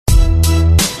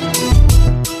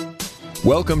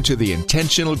Welcome to the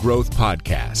Intentional Growth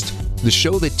Podcast, the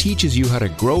show that teaches you how to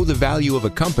grow the value of a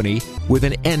company with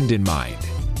an end in mind.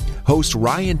 Host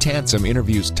Ryan Tansom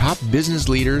interviews top business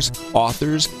leaders,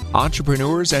 authors,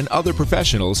 entrepreneurs, and other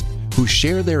professionals who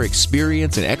share their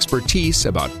experience and expertise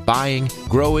about buying,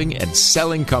 growing, and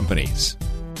selling companies.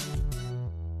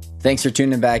 Thanks for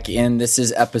tuning back in. This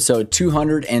is episode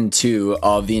 202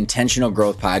 of the Intentional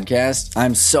Growth Podcast.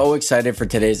 I'm so excited for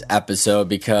today's episode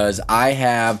because I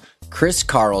have Chris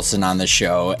Carlson on the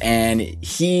show, and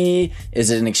he is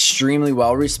an extremely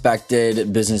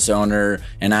well-respected business owner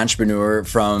and entrepreneur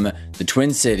from the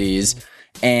Twin Cities,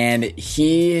 and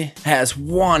he has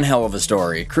one hell of a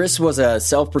story. Chris was a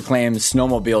self-proclaimed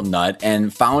snowmobile nut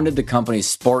and founded the company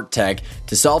Sport Tech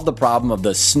to solve the problem of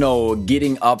the snow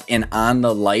getting up and on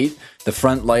the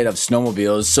front light of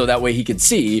snowmobiles, so that way he could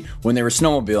see when they were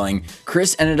snowmobiling.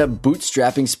 Chris ended up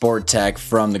bootstrapping Sport Tech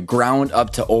from the ground up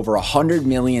to over $100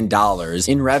 million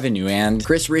in revenue, and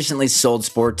Chris recently sold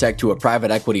Sport Tech to a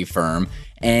private equity firm,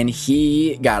 and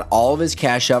he got all of his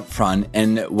cash up front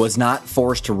and was not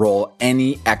forced to roll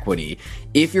any equity.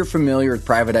 If you're familiar with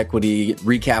private equity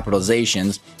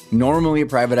recapitalizations, normally a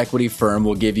private equity firm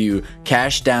will give you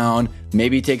cash down,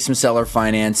 maybe take some seller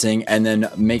financing, and then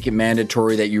make it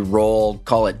mandatory that you roll,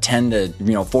 call it 10 to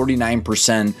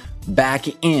 49% back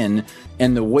in.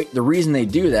 And the reason they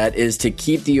do that is to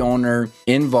keep the owner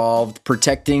involved,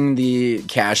 protecting the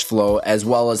cash flow, as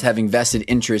well as having vested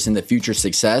interest in the future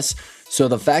success. So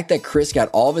the fact that Chris got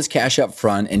all of his cash up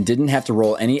front and didn't have to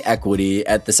roll any equity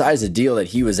at the size of deal that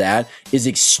he was at is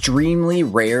extremely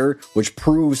rare, which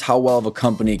proves how well of a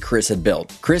company Chris had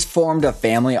built. Chris formed a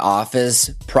family office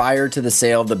prior to the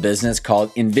sale of the business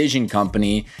called Envision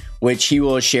Company, which he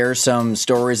will share some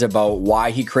stories about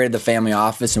why he created the family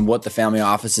office and what the family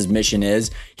office's mission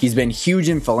is. He's been huge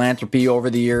in philanthropy over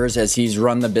the years as he's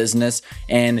run the business.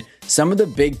 And some of the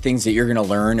big things that you're going to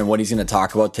learn and what he's going to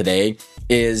talk about today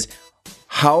is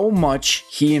how much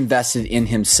he invested in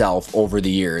himself over the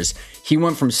years. He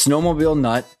went from snowmobile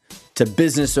nut to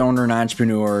business owner and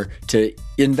entrepreneur to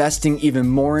investing even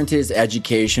more into his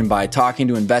education by talking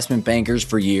to investment bankers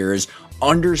for years,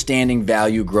 understanding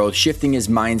value growth, shifting his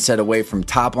mindset away from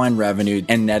top line revenue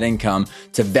and net income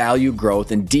to value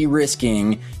growth, and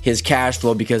de-risking his cash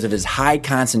flow because of his high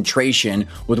concentration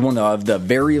with one of the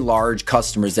very large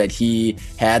customers that he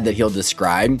had that he'll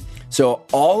describe. So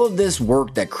all of this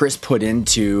work that Chris put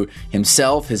into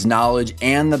himself, his knowledge,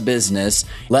 and the business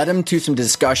led him to some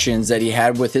discussions that he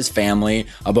had with his family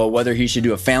about whether he should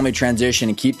do a family transition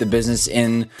and keep the business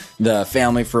in the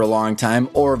family for a long time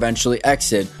or eventually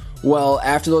exit. Well,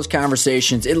 after those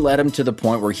conversations, it led him to the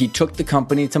point where he took the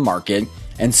company to market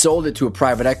and sold it to a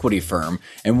private equity firm.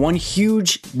 And one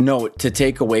huge note to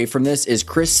take away from this is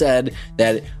Chris said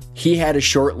that he had a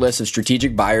short list of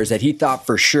strategic buyers that he thought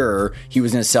for sure he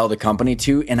was going to sell the company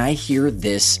to. And I hear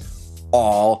this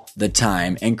all the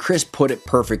time. And Chris put it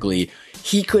perfectly.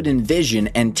 He could envision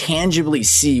and tangibly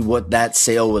see what that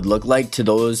sale would look like to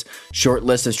those short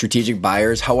list of strategic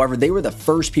buyers. However, they were the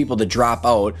first people to drop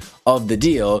out of the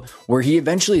deal, where he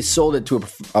eventually sold it to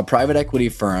a private equity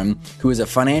firm who is a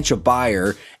financial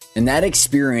buyer. And that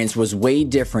experience was way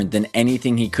different than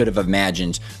anything he could have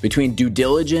imagined. Between due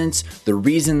diligence, the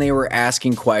reason they were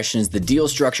asking questions, the deal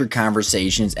structure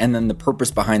conversations, and then the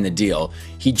purpose behind the deal.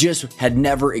 He just had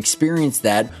never experienced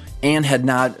that and had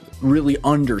not really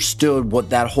understood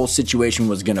what that whole situation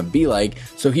was going to be like.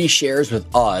 So he shares with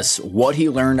us what he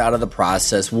learned out of the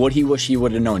process, what he wish he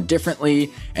would have known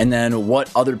differently, and then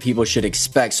what other people should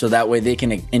expect so that way they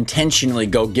can intentionally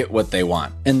go get what they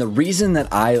want. And the reason that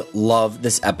I love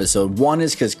this episode, one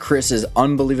is because Chris is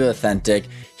unbelievably authentic.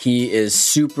 He is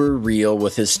super real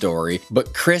with his story,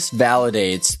 but Chris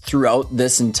validates throughout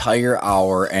this entire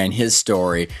hour and his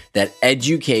story that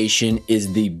education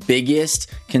is the biggest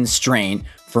constraint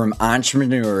from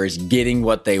entrepreneurs getting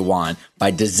what they want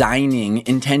by designing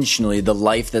intentionally the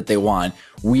life that they want.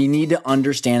 We need to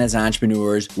understand as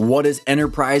entrepreneurs, what is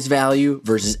enterprise value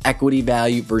versus equity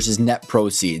value versus net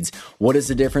proceeds? What is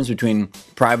the difference between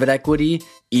private equity,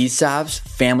 ESOPs,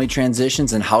 family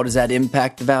transitions, and how does that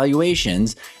impact the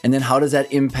valuations? And then how does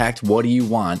that impact what do you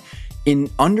want? In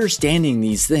understanding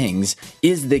these things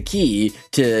is the key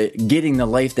to getting the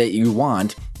life that you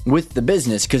want with the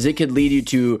business, because it could lead you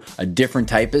to a different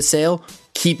type of sale,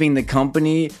 keeping the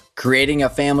company, creating a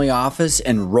family office,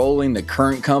 and rolling the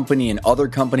current company and other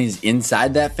companies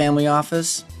inside that family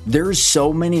office. There's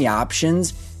so many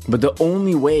options But the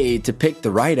only way to pick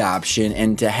the right option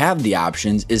and to have the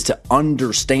options is to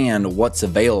understand what's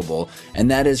available.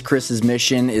 And that is Chris's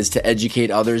mission, is to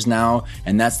educate others now.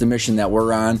 And that's the mission that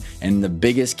we're on. And the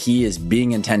biggest key is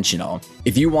being intentional.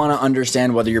 If you want to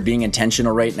understand whether you're being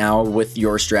intentional right now with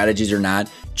your strategies or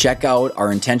not, check out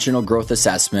our intentional growth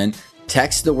assessment.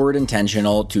 Text the word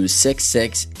intentional to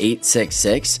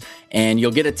 66866 and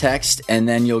you'll get a text, and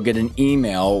then you'll get an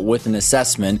email with an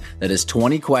assessment that is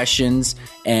 20 questions,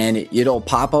 and it'll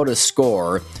pop out a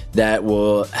score that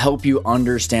will help you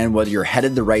understand whether you're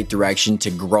headed the right direction to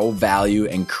grow value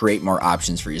and create more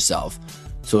options for yourself.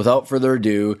 So without further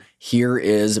ado, here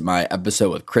is my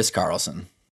episode with Chris Carlson.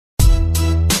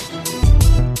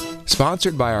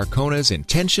 Sponsored by Arcona's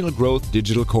Intentional Growth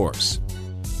Digital Course.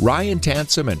 Ryan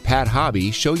Tansom and Pat Hobby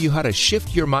show you how to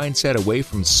shift your mindset away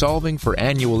from solving for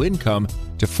annual income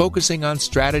to focusing on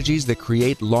strategies that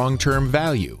create long-term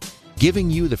value, giving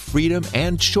you the freedom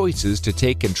and choices to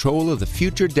take control of the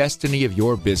future destiny of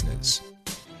your business.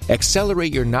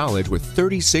 Accelerate your knowledge with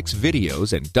 36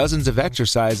 videos and dozens of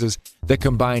exercises that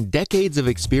combine decades of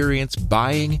experience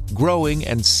buying, growing,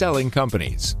 and selling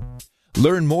companies.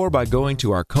 Learn more by going to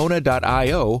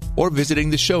arcona.io or visiting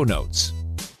the show notes.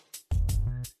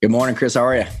 Good morning, Chris. How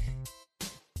are you?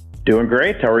 Doing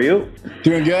great. How are you?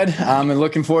 Doing good. I'm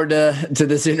looking forward to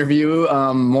this interview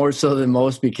more so than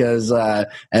most because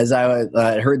as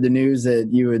I heard the news that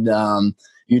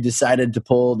you decided to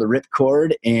pull the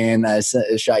ripcord, and I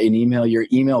shot you an email. Your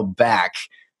email back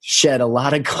shed a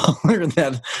lot of color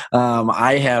that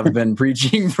I have been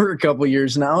preaching for a couple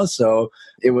years now. So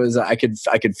it was I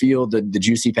could feel the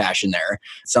juicy passion there.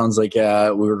 It sounds like we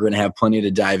were going to have plenty to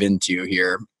dive into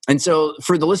here. And so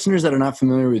for the listeners that are not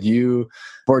familiar with you,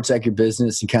 Sportech, your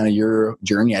business, and kind of your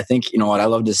journey, I think, you know what, I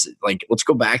love this, let's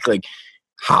go back,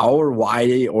 how or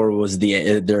why, or was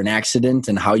there an accident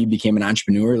and how you became an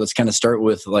entrepreneur? Let's kind of start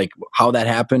with how that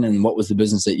happened and what was the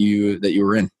business that you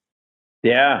were in?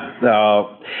 Yeah,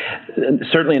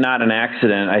 certainly not an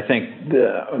accident. I think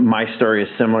my story is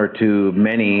similar to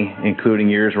many, including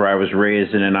yours, where I was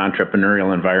raised in an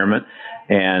entrepreneurial environment.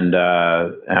 And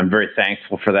I'm very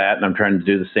thankful for that, and I'm trying to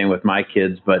do the same with my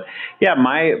kids. But yeah,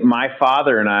 my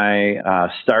father and I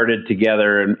started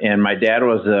together, and my dad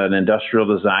was an industrial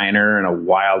designer and a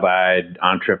wild-eyed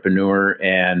entrepreneur,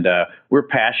 and we're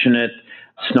passionate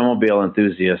snowmobile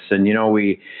enthusiasts. And our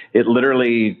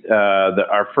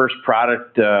first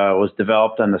product was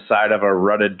developed on the side of a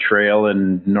rutted trail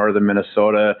in northern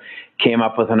Minnesota. Came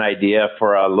up with an idea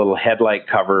for a little headlight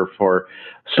cover for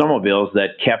snowmobiles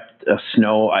that kept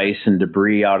snow, ice, and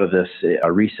debris out of this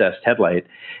recessed headlight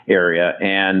area.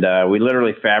 And we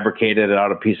literally fabricated it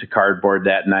out of a piece of cardboard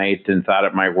that night and thought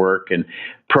it might work, and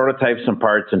prototyped some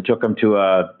parts and took them to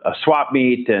a swap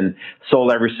meet and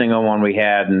sold every single one we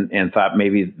had, and thought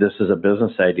maybe this is a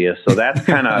business idea. So that's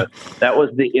that was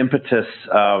the impetus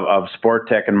of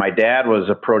Sportech. And my dad was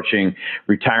approaching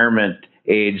retirement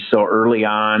age so early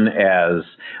on, as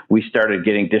we started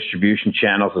getting distribution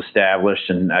channels established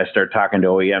and I started talking to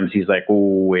OEMs. He's like,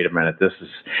 "Oh, wait a minute.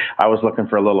 I was looking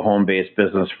for a little home-based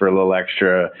business for a little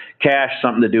extra cash,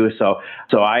 something to do." So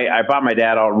I bought my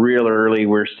dad out real early.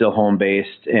 We're still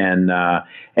home-based, and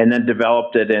then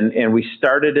developed it. And we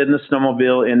started in the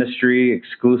snowmobile industry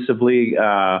exclusively,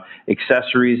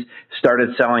 accessories,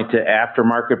 started selling to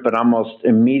aftermarket, but almost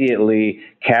immediately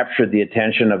captured the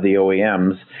attention of the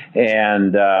OEMs,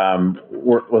 and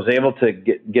was able to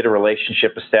get a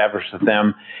relationship established with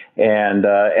them. And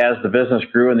as the business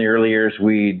grew in the early years,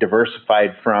 we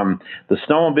diversified from the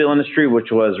snowmobile industry,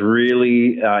 which was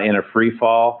really in a free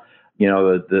fall.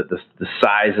 The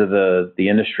size of the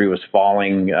industry was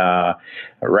falling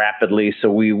rapidly.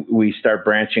 So we start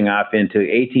branching off into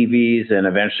ATVs and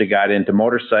eventually got into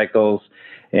motorcycles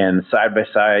and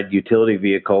side-by-side utility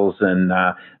vehicles. And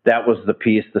that was the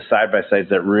piece, the side-by-sides,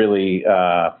 that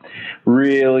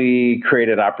really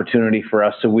created opportunity for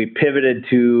us. So we pivoted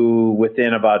to,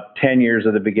 within about 10 years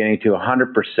of the beginning, to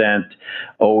 100%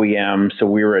 OEM. So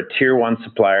we were a tier one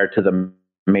supplier to the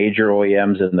major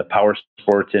OEMs in the power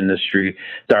sports industry.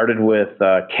 Started with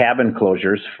cabin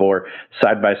closures for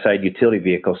side-by-side utility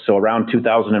vehicles. So around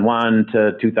 2001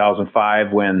 to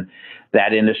 2005, when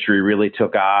that industry really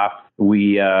took off,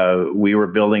 we were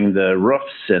building the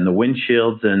roofs and the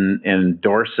windshields and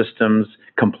door systems,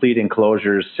 complete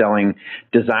enclosures,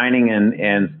 designing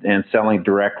and selling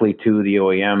directly to the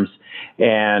OEMs.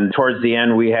 And towards the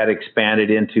end, we had expanded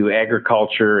into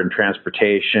agriculture and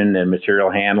transportation and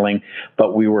material handling,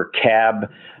 but we were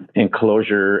cab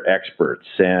enclosure experts.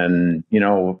 And,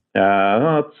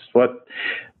 that's what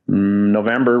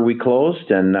November we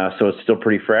closed, and so it's still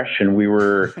pretty fresh. And we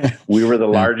were the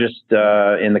largest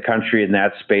in the country in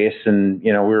that space, and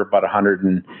we were about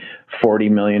 140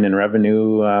 million in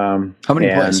revenue. How many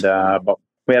employees?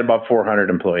 We had about 400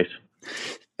 employees.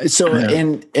 So,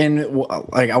 and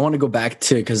like, I want to go back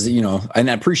to, because, and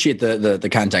I appreciate the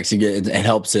context. It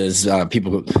helps as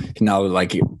people can now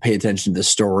like pay attention to the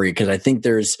story, because I think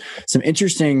there's some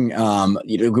interesting,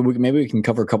 maybe we can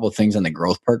cover a couple of things on the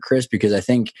growth part, Chris, because I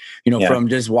think, from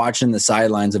just watching the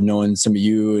sidelines of knowing some of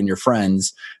you and your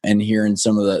friends and hearing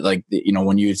some of the,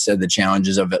 when you said the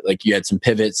challenges of it, like you had some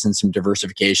pivots and some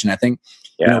diversification, I think,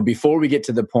 before we get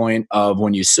to the point of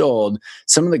when you sold,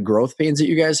 some of the growth pains that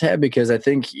you guys had, because I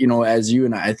think, as you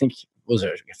and I think, was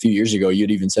it a few years ago,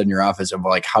 you'd even said in your office of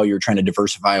like how you're trying to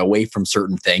diversify away from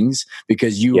certain things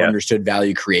because you understood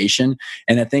value creation.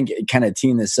 And I think kind of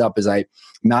teeing this up is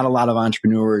not a lot of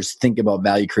entrepreneurs think about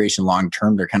value creation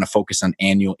long-term. They're kind of focused on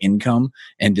annual income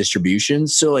and distribution.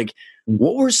 So like,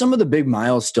 what were some of the big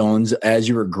milestones as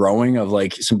you were growing of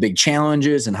like some big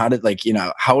challenges, and how did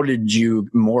you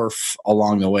morph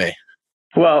along the way?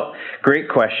 Well, great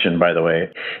question, by the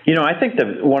way. I think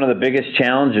that one of the biggest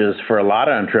challenges for a lot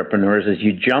of entrepreneurs is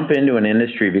you jump into an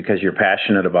industry because you're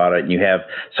passionate about it and you have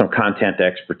some content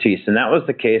expertise. And that was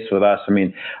the case with us. I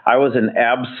mean, I was an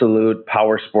absolute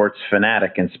power sports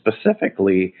fanatic, and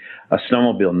specifically a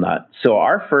snowmobile nut. So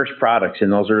our first products in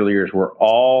those early years were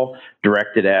all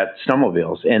directed at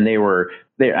snowmobiles, and they were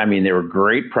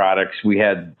great products. We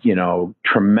had,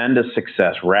 tremendous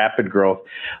success, rapid growth.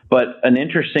 But an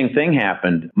interesting thing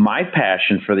happened. My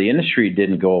passion for the industry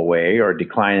didn't go away or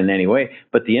decline in any way,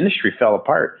 but the industry fell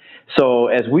apart. So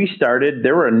as we started,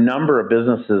 there were a number of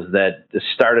businesses that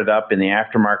started up in the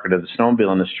aftermarket of the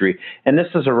snowmobile industry. And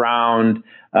this is around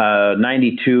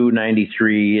 92,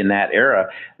 93, in that era.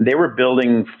 They were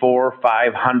building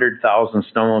 400,000-500,000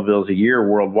 snowmobiles a year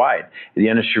worldwide. The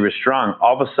industry was strong.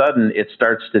 All of a sudden, it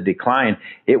starts to decline.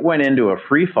 It went into a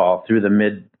free fall through the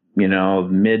mid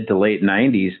to late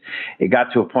 90s. It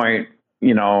got to a point,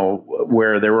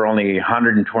 where there were only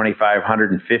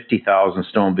 125,000-150,000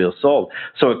 snowmobiles sold.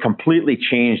 So it completely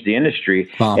changed the industry,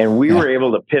 and we were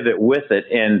able to pivot with it.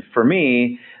 And for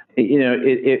me,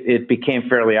 it became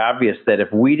fairly obvious that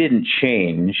if we didn't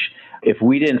change, if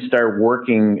we didn't start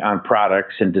working on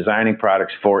products and designing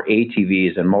products for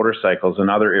ATVs and motorcycles and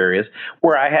other areas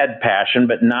where I had passion,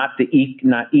 but not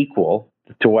equal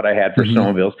to what I had for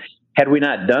snowmobiles, had we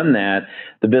not done that,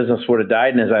 the business would have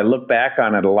died. And as I look back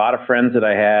on it, a lot of friends that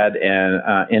I had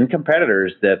and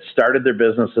competitors that started their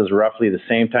businesses roughly the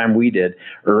same time we did,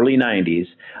 early 90s,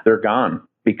 they're gone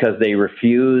because they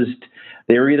refused.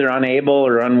 They were either unable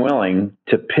or unwilling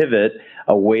to pivot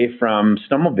away from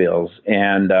snowmobiles.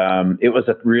 And it was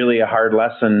really a hard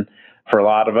lesson for a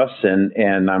lot of us.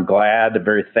 And I'm glad,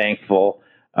 very thankful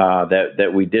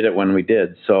that we did it when we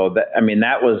did. So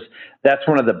that's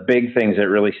one of the big things that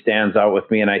really stands out with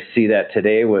me. And I see that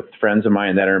today with friends of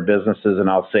mine that are in businesses, and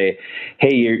I'll say,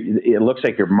 hey, it looks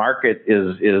like your market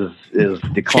is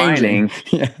declining.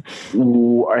 Have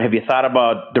you thought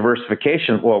about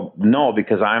diversification? Well, no,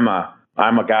 because I'm a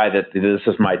guy that this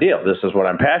is my deal. This is what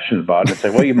I'm passionate about. And it's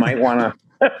like, well, you might want to.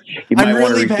 I'm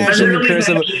really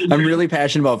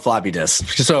passionate about floppy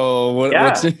disks. So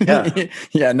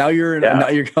now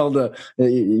you're called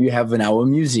you have now a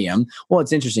museum. Well,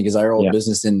 it's interesting because our old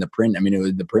business in the print,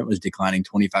 the print was declining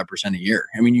 25% a year.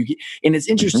 And it's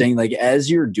interesting, like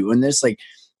as you're doing this, like,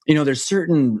 there's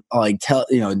certain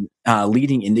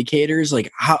leading indicators,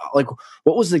 like how, like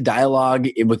what was the dialogue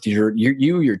with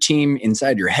your team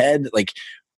inside your head? Like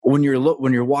when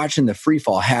you're watching the free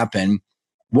fall happen,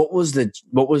 what was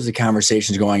the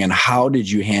conversations going on? How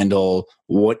did you handle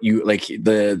what you like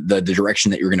the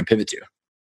direction that you were going to pivot to?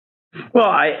 Well,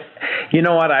 I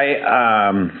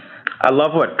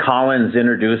love what Collins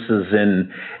introduces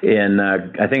in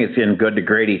I think it's in Good to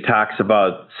Great. He talks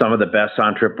about some of the best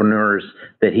entrepreneurs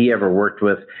that he ever worked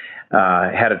with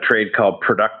had a trait called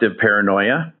productive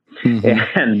paranoia,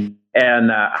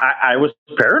 and I was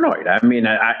paranoid.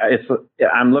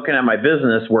 I'm looking at my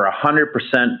business. We're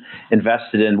 100%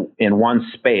 invested in one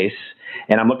space,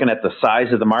 and I'm looking at the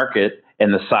size of the market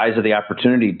and the size of the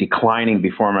opportunity declining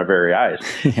before my very eyes.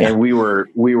 And we were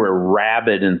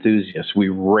rabid enthusiasts. We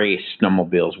raced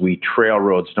snowmobiles. We trail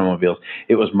rode snowmobiles.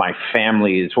 It was my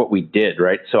family. It's what we did,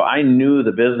 right? So I knew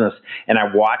the business, and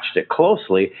I watched it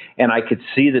closely, and I could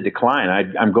see the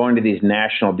decline. I'm going to these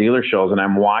national dealer shows, and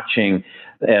I'm watching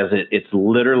as it's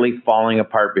literally falling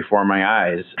apart before my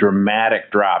eyes.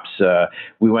 Dramatic drops.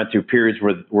 We went through periods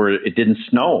where it didn't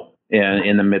snow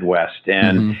in the Midwest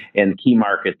and key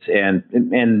markets,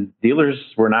 and dealers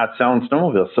were not selling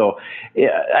snowmobiles. So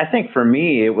I think for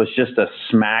me, it was just a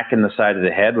smack in the side of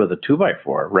the head with a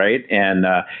 2x4, right? And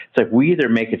it's like, we either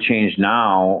make a change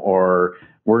now or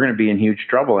we're going to be in huge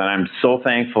trouble. And I'm so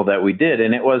thankful that we did.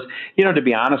 And it was, to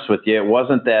be honest with you, it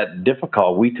wasn't that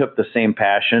difficult. We took the same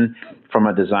passion from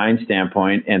a design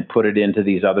standpoint and put it into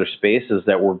these other spaces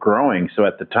that were growing. So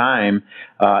at the time,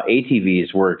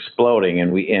 ATVs were exploding,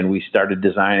 and we started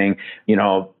designing,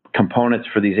 components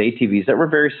for these ATVs that were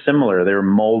very similar. They were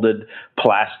molded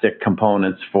plastic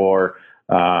components for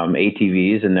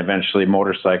ATVs and eventually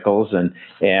motorcycles, and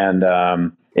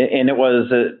it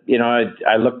was,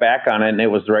 I look back on it and it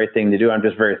was the right thing to do. I'm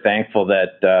just very thankful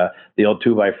that the old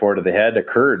 2x4 to the head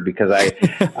occurred, because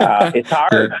it's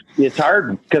hard. It's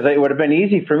hard because it would have been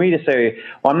easy for me to say,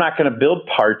 well, I'm not going to build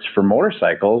parts for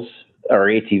motorcycles or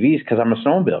ATVs because I'm a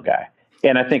snowmobile guy.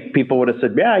 And I think people would have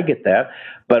said, yeah, I get that.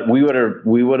 But we would have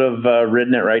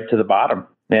ridden it right to the bottom.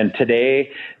 And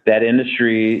today, that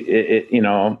industry,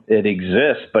 it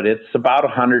exists, but it's about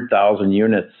 100,000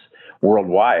 units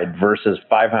worldwide versus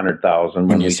 500,000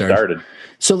 when we started.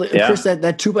 So, Chris, that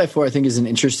 2x4, I think, is an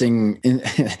interesting,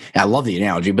 I love the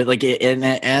analogy, but and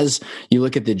as you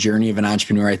look at the journey of an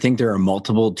entrepreneur, I think there are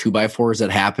multiple 2x4s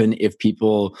that happen if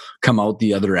people come out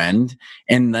the other end.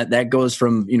 And that goes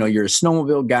from, you're a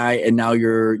snowmobile guy and now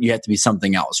you have to be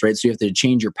something else, right? So you have to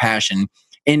change your passion.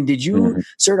 And did you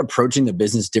start approaching the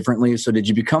business differently? So did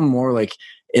you become more like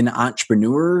an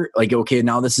entrepreneur? Like, okay,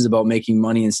 now this is about making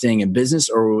money and staying in business,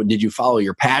 or did you follow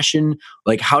your passion?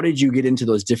 Like, how did you get into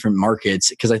those different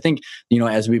markets? Because I think,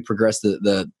 as we progress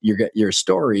your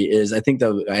story is, I think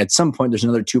that at some point there's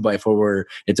another 2x4 where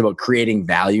it's about creating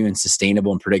value and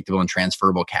sustainable and predictable and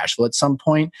transferable cash flow at some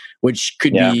point, which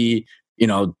could be,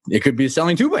 it could be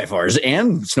selling 2x4s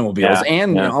and snowmobiles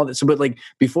and all that. So, but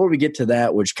before we get to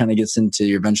that, which kind of gets into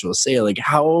your eventual sale,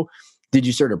 how did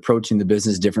you start approaching the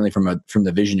business differently from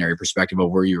the visionary perspective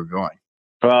of where you were going?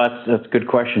 Well, that's a good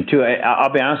question too.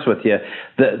 I'll be honest with you.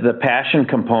 The passion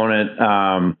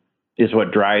component is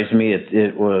what drives me.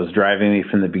 It was driving me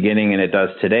from the beginning, and it does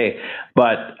today.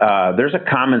 But there's a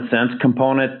common sense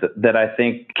component that I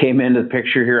think came into the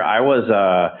picture here. I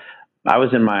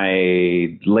was in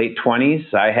my late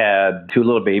 20s. I had 2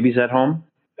 little babies at home.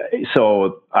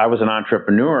 So I was an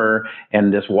entrepreneur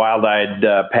and this wild-eyed,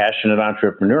 passionate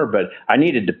entrepreneur, but I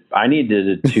needed to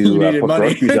put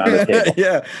money. groceries on the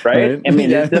table. Right? I mean,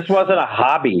 this wasn't a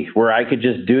hobby where I could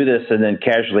just do this and then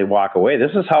casually walk away.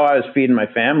 This is how I was feeding my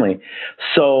family.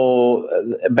 So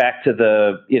back to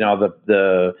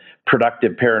the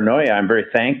productive paranoia, I'm very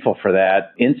thankful for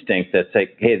that instinct that's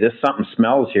like, hey, something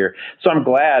smells here. So I'm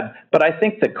glad. But I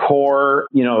think the core,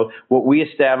 what we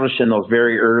established in those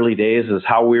very early days is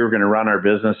how we were going to run our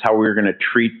business, how we were going to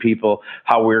treat people,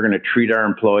 how we were going to treat our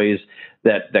employees.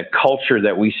 That culture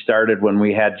that we started when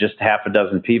we had just half a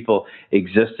dozen people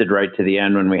existed right to the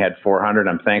end when we had 400.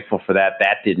 I'm thankful for that.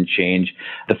 That didn't change.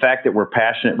 The fact that we're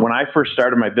passionate. When I first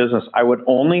started my business, I would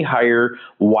only hire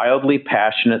wildly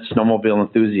passionate snowmobile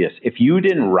enthusiasts. If you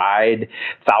didn't ride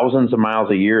thousands of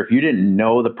miles a year, if you didn't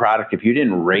know the product, if you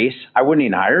didn't race, I wouldn't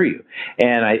even hire you.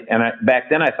 And I back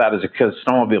then I thought it was because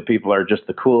snowmobile people are just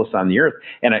the coolest on the earth.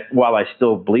 And while I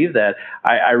still believe that,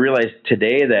 I realized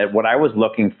today that what I was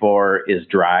looking for is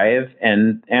drive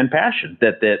and passion,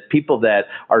 that people that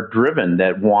are driven,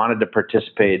 that wanted to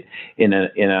participate in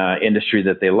a industry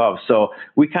that they love. So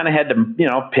we kind of had to,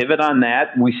 pivot on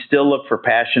that. We still look for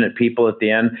passionate people at the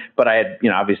end, but I had,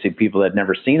 obviously people that had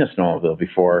never seen a snowmobile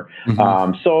before.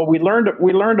 So we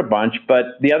learned a bunch, but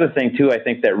the other thing too, I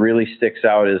think that really sticks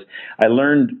out is I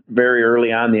learned very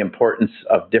early on the importance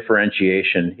of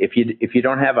differentiation. If you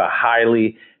don't have a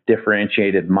highly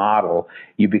differentiated model,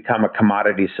 you become a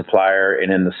commodity supplier,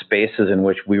 and in the spaces in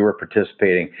which we were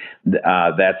participating,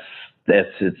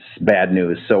 it's bad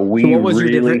news. So what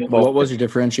was your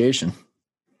differentiation?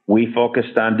 We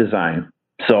focused on design.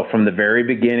 So from the very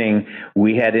beginning,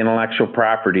 we had intellectual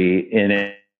property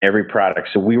in every product.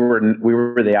 So we were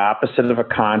the opposite of a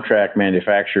contract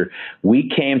manufacturer. We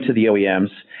came to the OEMs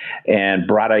and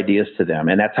brought ideas to them.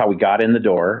 And that's how we got in the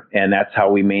door. And that's how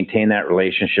we maintained that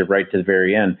relationship right to the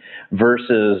very end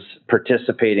versus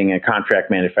participating in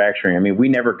contract manufacturing. I mean, we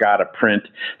never got a print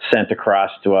sent across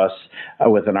to us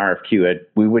with an RFQ.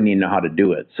 We wouldn't even know how to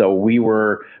do it. So we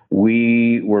were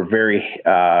very,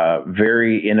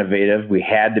 very innovative. We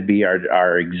had to be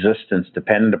our existence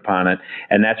dependent upon it.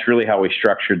 And that's really how we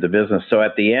structured the business. So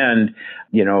at the end,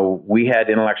 we had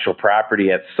intellectual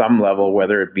property at some level,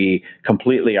 whether it be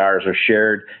completely ours or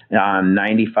shared on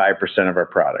 95% of our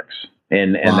products.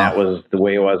 And that was the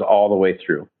way it was all the way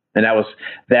through. And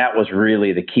that was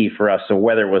really the key for us. So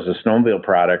whether it was a snowmobile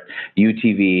product,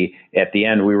 UTV, at the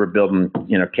end we were building,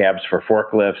 cabs for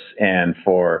forklifts and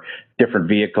for different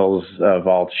vehicles of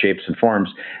all shapes and forms.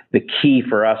 The key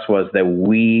for us was that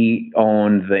we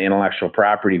owned the intellectual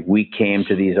property. We came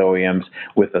to these OEMs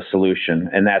with a solution,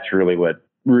 and that's really what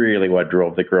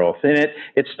drove the growth. And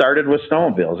it started with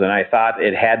snowmobiles, and I thought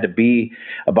it had to be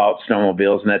about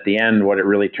snowmobiles. And at the end, what it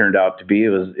really turned out to be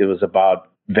was about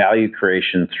value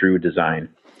creation through design.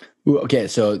 Okay,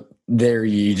 so there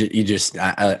you just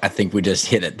I think we just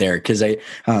hit it there, because I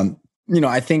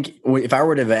think if I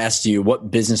were to have asked you what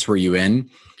business were you in,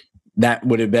 that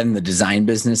would have been the design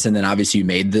business, and then obviously you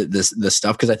made the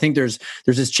stuff. Because I think there's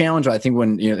this challenge. I think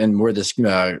when and where this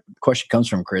question comes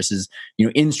from, Chris, is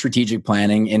in strategic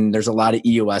planning, and there's a lot of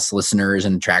EOS listeners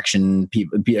and traction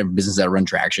people, businesses that run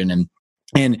traction, and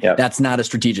yep. That's not a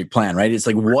strategic plan, right? It's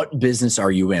like, what business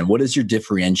are you in? What is your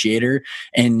differentiator?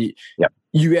 And yep.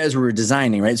 You guys were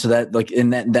designing, right? So that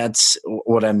that's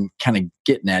what I'm kind of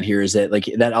getting at here, is that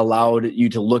that allowed you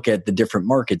to look at the different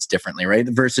markets differently, right?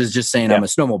 Versus just saying, yep. I'm a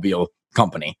snowmobile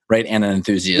company, right? And an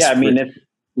enthusiast. Yeah, I mean,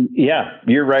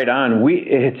 you're right on.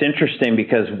 It's interesting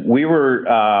because we were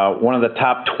one of the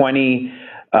top 20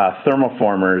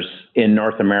 thermoformers in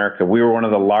North America. We were one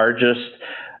of the largest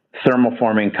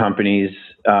thermoforming companies,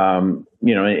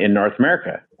 in North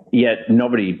America. Yet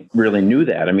nobody really knew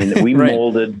that. I mean, we right.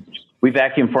 We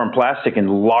vacuum formed plastic in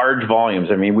large volumes.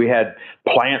 I mean, we had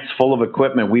plants full of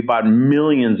equipment. We bought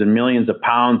millions and millions of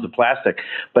pounds of plastic.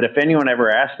 But if anyone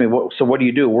ever asked me, so what do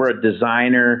you do? We're a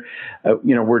designer.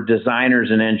 We're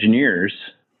designers and engineers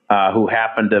who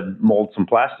happen to mold some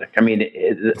plastic. I mean,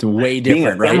 it's way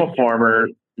different, being a thermoformer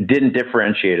didn't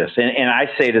differentiate us. And I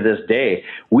say to this day,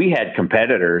 we had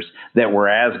competitors that were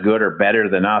as good or better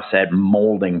than us at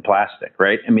molding plastic,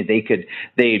 right? I mean,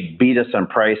 they beat us on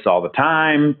price all the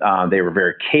time. They were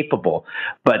very capable,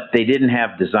 but they didn't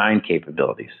have design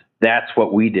capabilities. That's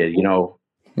what we did,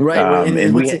 Right.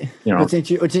 And what's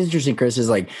interesting, Chris, is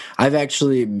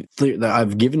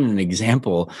I've given an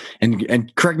example,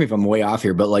 and correct me if I'm way off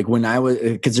here, but when I was,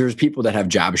 because there's people that have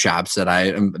job shops that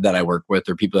I work with,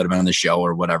 or people that have been on the show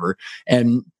or whatever.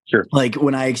 And sure.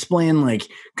 When I explain,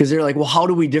 because they're like, well, how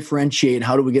do we differentiate?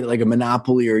 How do we get a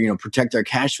monopoly or, protect our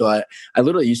cash flow? I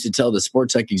literally used to tell the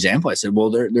sports tech example. I said, well,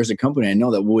 there's a company I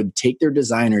know that would take their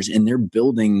designers and they're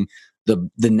building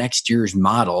the next year's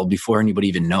model before anybody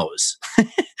even knows.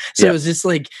 So yep. It's just so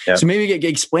maybe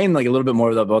explain a little bit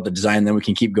more about the design, then we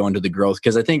can keep going to the growth.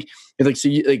 Because I think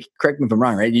correct me if I'm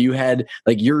wrong, right? You had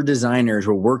your designers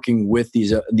were working with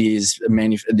these OEMs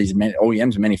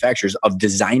and manufacturers of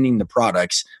designing the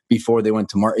products before they went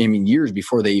to market. I mean, years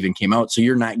before they even came out. So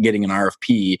you're not getting an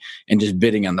RFP and just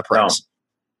bidding on the price.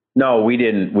 No, we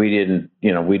didn't. We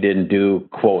didn't do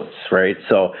quotes, right?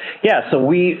 So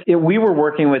we were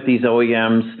working with these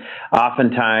OEMs,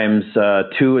 oftentimes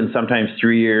 2 and sometimes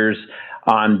 3 years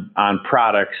on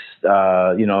products, 2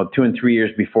 and 3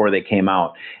 years before they came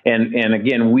out. And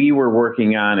again, we were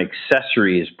working on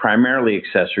accessories, primarily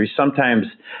accessories, sometimes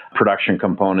production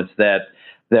components that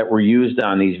were used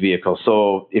on these vehicles.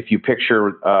 So if you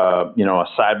picture, a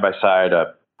side by side,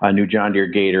 a new John Deere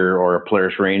Gator or a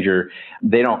Polaris Ranger,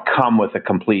 they don't come with a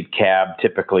complete cab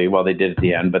typically. Well, they did at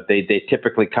the end, but they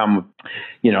typically come,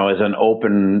 as an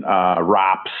open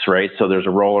ROPS, right? So there's a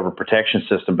rollover protection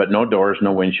system, but no doors,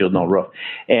 no windshield, no roof.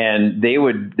 And they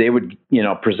would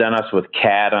present us with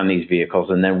CAD on these vehicles,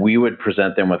 and then we would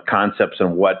present them with concepts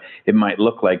on what it might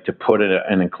look like to put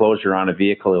an enclosure on a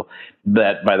vehicle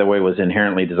that, by the way, was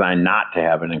inherently designed not to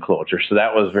have an enclosure. So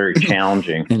that was very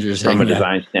challenging from a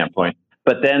design standpoint.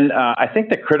 But then I think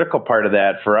the critical part of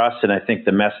that for us, and I think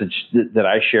the message that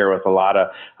I share with a lot of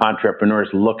entrepreneurs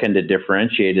looking to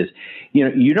differentiate is,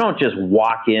 you don't just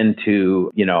walk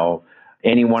into,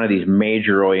 any one of these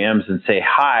major OEMs and say,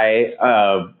 hi,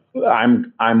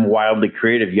 I'm wildly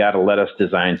creative. You got to let us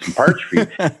design some parts for you.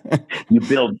 You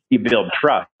build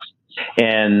trust.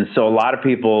 And so a lot of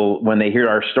people, when they hear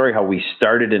our story, how we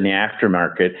started in the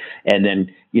aftermarket and then,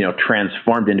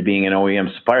 transformed into being an OEM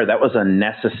supplier, that was a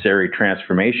necessary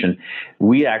transformation.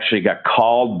 We actually got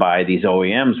called by these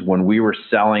OEMs when we were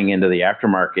selling into the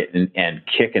aftermarket and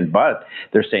kicking butt.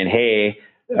 They're saying, hey,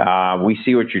 we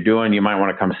see what you're doing. You might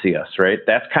want to come see us, right?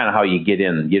 That's kind of how you get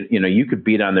in. You could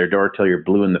beat on their door till you're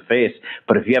blue in the face,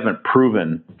 but if you haven't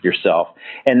proven yourself.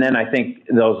 And then I think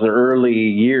those early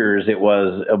years, it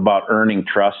was about earning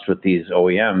trust with these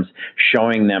OEMs,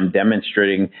 showing them,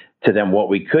 demonstrating to them what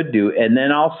we could do, and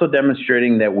then also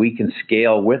demonstrating that we can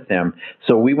scale with them.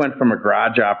 So we went from a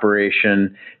garage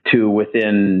operation to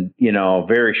within,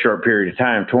 very short period of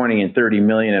time, 20 and 30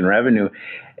 million in revenue.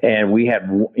 And we had,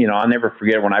 I'll never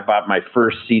forget when I bought my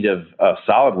first seat of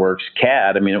SolidWorks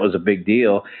CAD. I mean, it was a big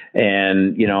deal.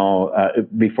 And,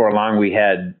 before long we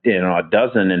had, a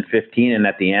dozen and 15. And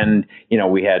at the end,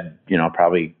 we had,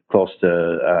 probably close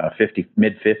to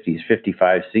mid-50s,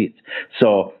 55 seats.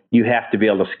 So you have to be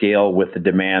able to scale with the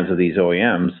demands of these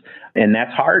OEMs. And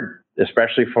that's hard,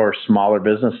 especially for smaller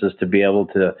businesses, to be able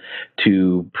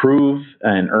to prove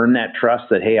and earn that trust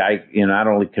that, hey, not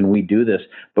only can we do this,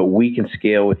 but we can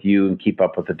scale with you and keep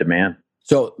up with the demand.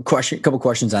 So couple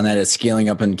questions on that is scaling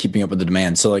up and keeping up with the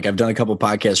demand. So like I've done a couple of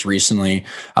podcasts recently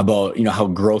about, how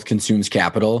growth consumes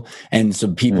capital. And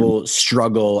so people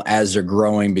struggle as they're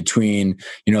growing between,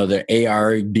 the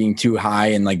AR being too high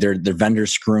and like their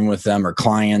vendors screwing with them or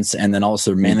clients. And then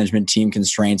also management team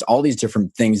constraints, all these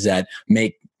different things that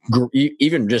make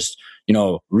even just,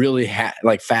 really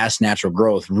like fast natural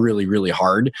growth really, really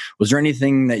hard. Was there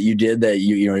anything that you did that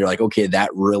you're like, okay, that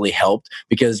really helped?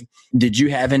 Because did you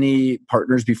have any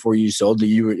partners before you sold?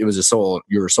 You were a sole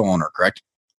owner, correct?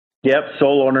 Yep,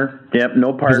 sole owner. Yep,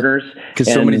 no partners.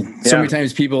 Because so many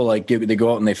times people they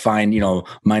go out and they find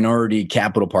minority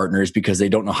capital partners because they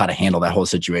don't know how to handle that whole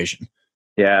situation.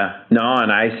 Yeah, no, and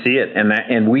I see it,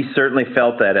 and we certainly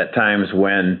felt that at times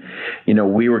when,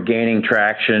 we were gaining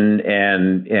traction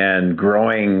and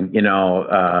growing.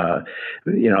 That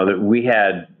we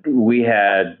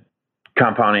had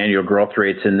compound annual growth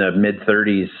rates in the mid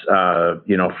 30s,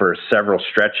 for several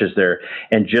stretches there,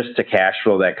 and just to cash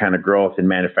flow that kind of growth in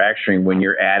manufacturing when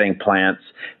you're adding plants,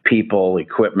 people,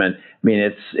 equipment. I mean,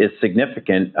 it's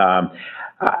significant.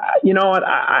 You know what?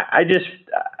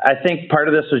 I think part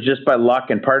of this was just by luck,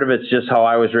 and part of it's just how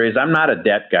I was raised. I'm not a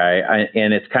debt guy,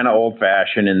 and it's kind of old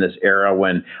fashioned in this era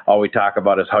when all we talk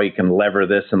about is how you can lever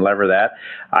this and lever that.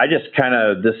 I just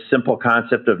this simple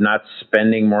concept of not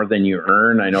spending more than you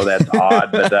earn. I know that's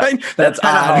odd, but that's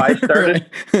kind of how I started.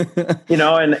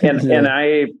 And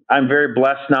I'm very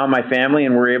blessed now, my family,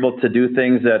 and we're able to do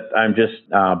things that I'm just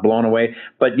blown away.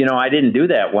 But I didn't do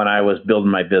that when I was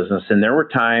building my business, and there were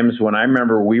times when I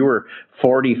remember we were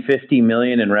 40, 50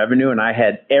 million in revenue, and I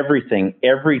had everything,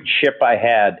 every chip I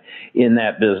had in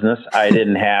that business. I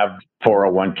didn't have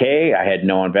 401k. I had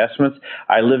no investments.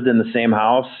 I lived in the same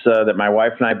house that my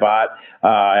wife and I bought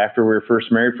after we were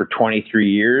first married for 23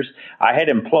 years. I had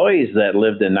employees that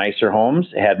lived in nicer homes,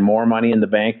 had more money in the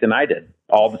bank than I did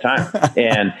all the time.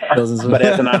 But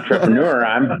as an entrepreneur,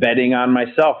 I'm betting on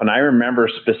myself. And I remember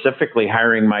specifically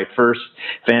hiring my first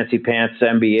fancy pants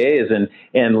MBAs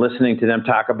and listening to them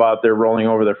talk about their rolling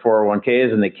over their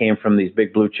 401ks, and they came from these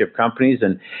big blue chip companies,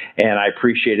 and I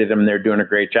appreciated them. They're doing a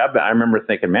great job. But I remember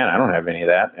thinking, man, I don't have any of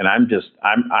that. And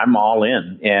I'm all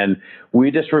in. And we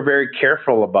just were very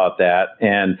careful about that.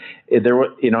 And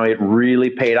it really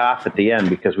paid off at the end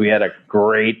because we had a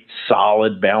great,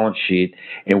 solid balance sheet,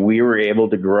 and we were able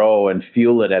to grow and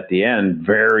fuel it at the end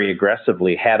very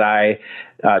aggressively. Had I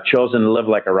chosen to live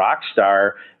like a rock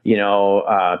star,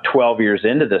 12 years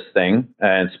into this thing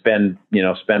and spend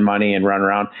money and run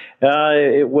around,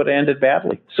 it would have ended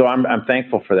badly. So I'm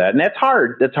thankful for that. And that's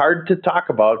hard. That's hard to talk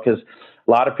about because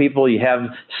a lot of people, you have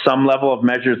some level of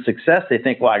measured success. They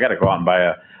think, well, I got to go out and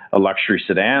buy a luxury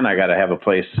sedan. I got to have a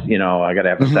place, I got to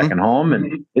have a second home.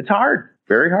 And it's hard,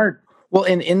 very hard. Well,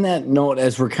 and in that note,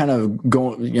 as we're kind of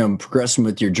going, progressing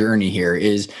with your journey here,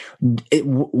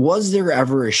 was there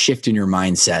ever a shift in your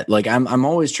mindset? Like I'm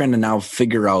always trying to now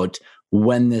figure out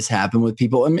when this happened with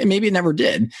people, and maybe it never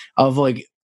did, of like,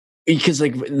 because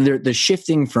like the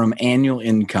shifting from annual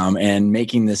income and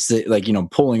making this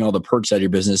pulling all the perks out of your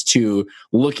business to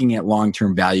looking at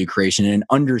long-term value creation and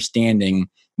understanding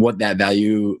what that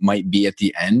value might be at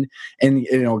the end. And,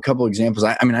 a couple examples,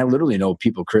 I literally know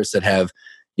people, Chris, that have,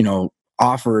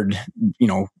 offered,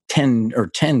 10 or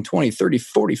 10, 20, 30,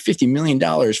 40, $50 million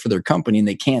for their company, and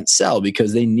they can't sell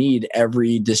because they need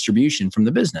every distribution from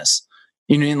the business.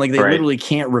 They literally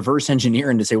can't reverse engineer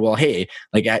and to say, well, hey,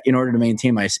 like in order to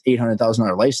maintain my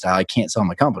 $800,000 lifestyle, I can't sell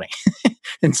my company.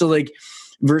 And so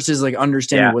versus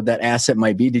understanding what that asset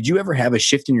might be. Did you ever have a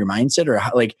shift in your mindset, or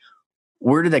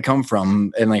where did that come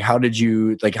from? And how did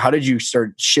you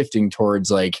start shifting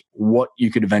towards what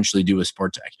you could eventually do with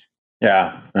Sportech?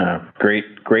 Yeah.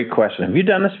 Great question. Have you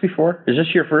done this before? Is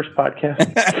this your first podcast?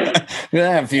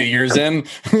 Yeah, a few years in.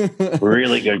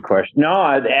 Really good question. No,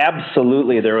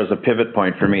 absolutely. There was a pivot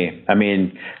point for me.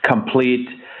 Complete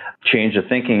change of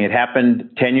thinking. It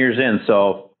happened 10 years in.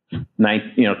 So,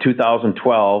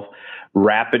 2012,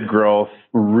 rapid growth.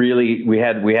 Really, we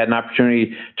had an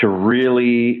opportunity to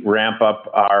really ramp up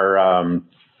our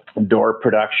door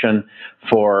production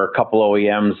for a couple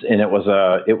OEMs, and it was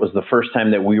the first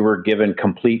time that we were given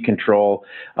complete control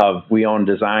of, we own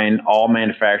design, all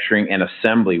manufacturing and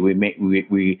assembly.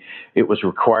 It was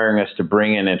requiring us to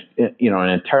bring in an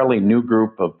entirely new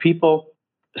group of people,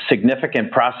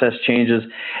 significant process changes,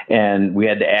 and we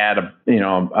had to add a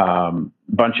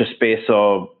bunch of space.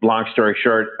 So long story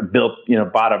short,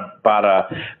 bought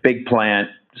a big plant,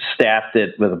 staffed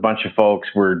it with a bunch of folks.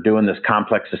 We're doing this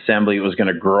complex assembly. It was going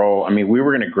to grow. I mean, we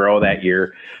were going to grow that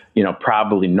year,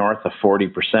 probably north of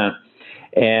 40%.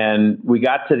 And we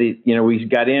got to we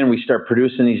got in, we start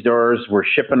producing these doors. We're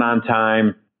shipping on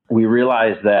time. We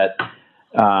realized that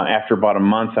after about a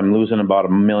month, I'm losing about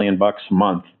 $1 million a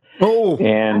month. Oh,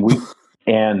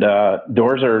 and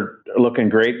doors are looking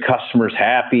great. Customers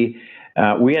happy.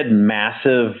 We had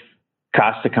massive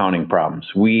cost accounting problems.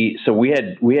 We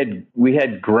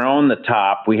had grown the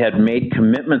top. We had made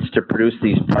commitments to produce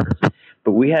these parts,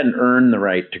 but we hadn't earned the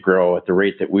right to grow at the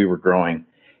rate that we were growing,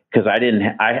 because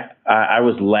I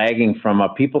was lagging from a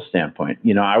people standpoint.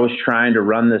 I was trying to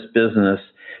run this business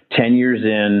 10 years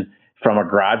in from a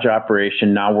garage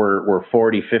operation. Now we're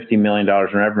 $40, $50 million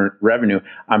in revenue.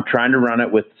 I'm trying to run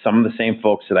it with some of the same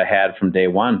folks that I had from day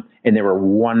one. And they were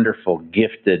wonderful,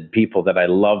 gifted people that I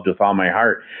loved with all my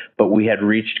heart, but we had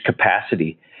reached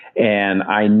capacity. And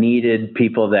I needed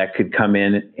people that could come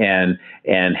in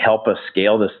and help us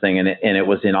scale this thing. And it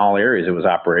was in all areas. It was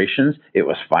operations, it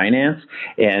was finance.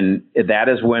 And that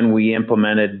is when we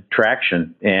implemented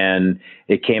Traction. And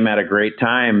it came at a great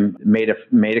time, made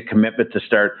a commitment to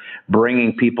start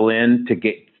bringing people in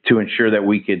to ensure that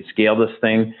we could scale this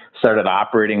thing, started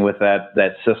operating with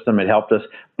that system. It helped us.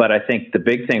 But I think the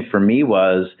big thing for me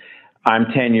was, I'm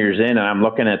 10 years in and I'm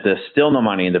looking at this, still no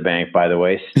money in the bank, by the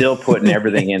way, still putting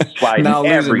everything in, sliding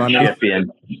every chip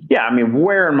in. Yeah, I mean,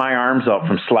 wearing my arms out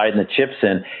from sliding the chips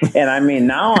in. And I mean,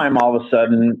 now I'm all of a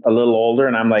sudden a little older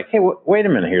and I'm like, hey, wait a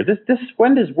minute here.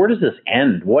 Where does this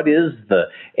end? What is the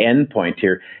end point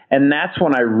here? And that's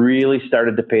when I really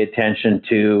started to pay attention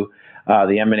to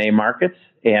the M&A markets.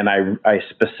 And I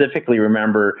specifically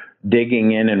remember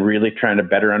digging in and really trying to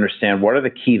better understand what are the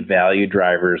key value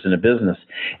drivers in a business.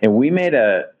 And we made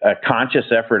a conscious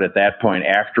effort at that point.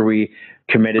 After we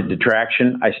committed to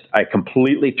Traction, I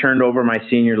completely turned over my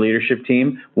senior leadership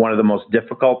team. One of the most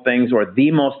difficult things, or the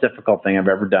most difficult thing I've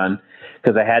ever done,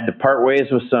 because I had to part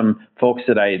ways with some folks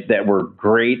that were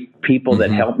great people that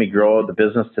helped me grow the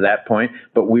business to that point,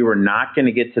 but we were not going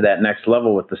to get to that next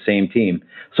level with the same team.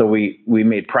 So we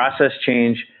made process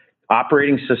change,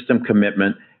 operating system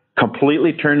commitment,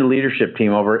 completely turned the leadership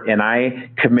team over, and I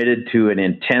committed to an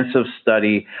intensive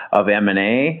study of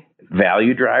M&A,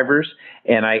 value drivers,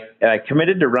 and I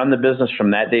committed to run the business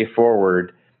from that day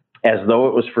forward as though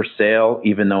it was for sale,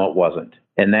 even though it wasn't.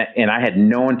 And I had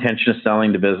no intention of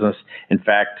selling the business. In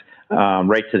fact,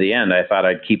 right to the end, I thought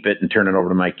I'd keep it and turn it over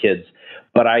to my kids.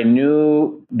 But I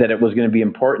knew that it was going to be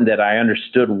important that I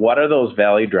understood what are those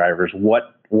value drivers,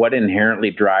 what inherently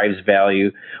drives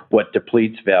value, what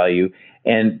depletes value.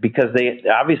 And because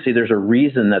obviously there's a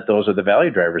reason that those are the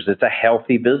value drivers. It's a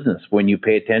healthy business when you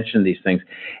pay attention to these things.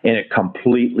 And it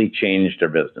completely changed our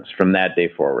business from that day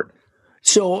forward.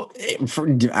 So,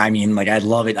 I'd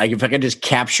love it. If I could just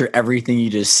capture everything you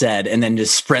just said and then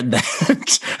just spread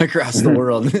that across the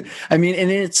world. I mean, and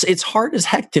it's hard as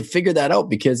heck to figure that out,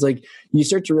 because you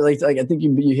start to really, I think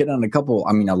you hit on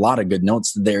a lot of good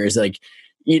notes there. Is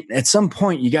at some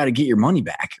point you got to get your money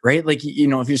back, right?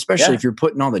 If you're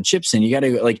putting all the chips in, you got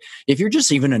to if you're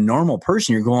just even a normal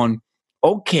person, you're going,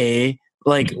 okay,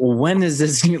 when is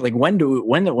this?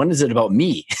 When is it about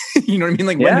me? You know what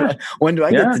I mean? When do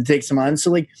I get to take some on?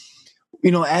 So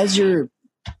as you're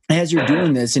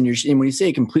doing this and when you say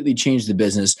it completely changed the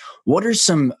business, what are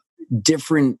some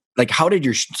different, how did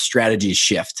your strategies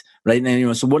shift? Right.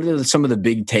 And, so what are some of the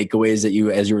big takeaways that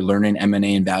as you were learning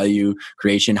M&A and value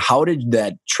creation, how did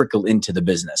that trickle into the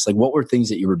business? What were things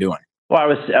that you were doing? Well,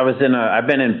 I've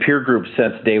been in peer groups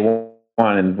since day one.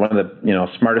 And one of the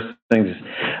smartest things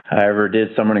I ever did,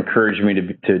 someone encouraged me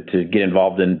to get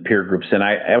involved in peer groups. And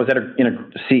I was in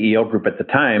a CEO group at the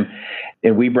time,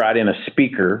 and we brought in a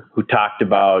speaker who talked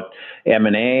about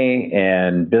M&A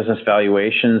and business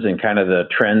valuations and kind of the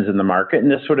trends in the market. And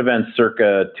this would have been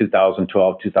circa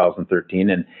 2012,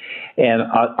 2013. And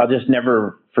I'll just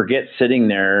never forget sitting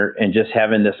there and just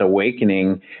having this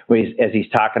awakening as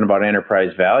he's talking about enterprise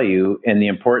value and the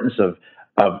importance of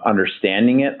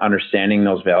understanding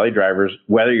those value drivers,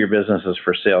 whether your business is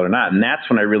for sale or not. And that's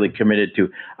when I really committed to,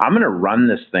 I'm going to run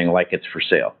this thing like it's for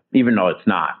sale, even though it's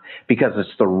not, because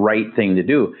it's the right thing to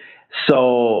do.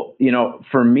 So,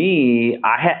 for me,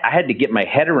 I had to get my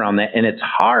head around that, and it's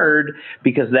hard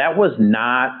because that was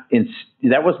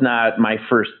not my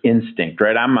first instinct,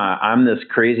 right? I'm this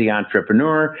crazy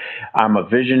entrepreneur. I'm a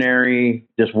visionary,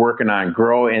 just working on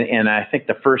grow. And I think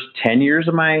the first 10 years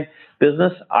of my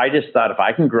business, I just thought if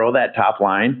I can grow that top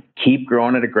line, keep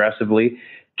growing it aggressively,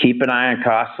 keep an eye on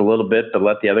costs a little bit, but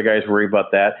let the other guys worry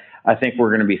about that, I think we're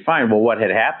going to be fine. Well, what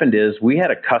had happened is we had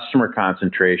a customer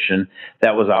concentration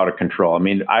that was out of control. I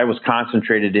mean, I was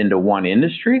concentrated into one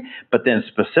industry, but then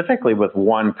specifically with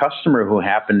one customer who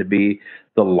happened to be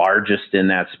the largest in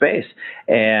that space.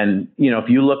 And, if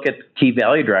you look at key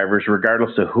value drivers,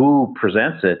 regardless of who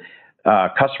presents it,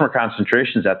 customer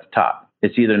concentration is at the top.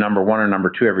 It's either number one or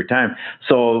number two every time.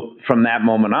 So from that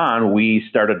moment on, we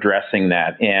start addressing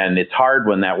that. And it's hard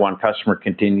when that one customer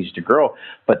continues to grow.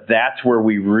 But that's where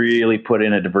we really put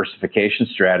in a diversification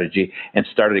strategy and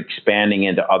started expanding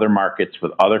into other markets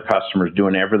with other customers,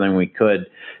 doing everything we could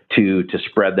to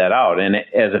spread that out. And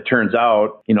as it turns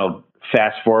out,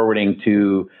 fast forwarding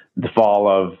to the fall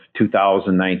of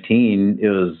 2019,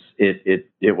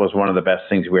 it was one of the best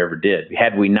things we ever did.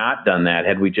 Had we not done that,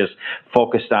 had we just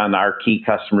focused on our key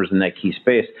customers in that key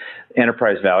space,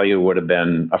 enterprise value would have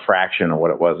been a fraction of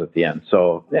what it was at the end.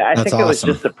 So I think it was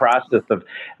just a process of,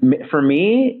 for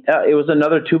me, it was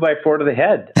another 2x4 to the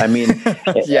head. I mean,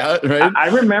 yeah, right. I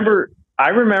remember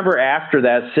after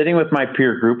that, sitting with my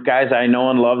peer group, guys I know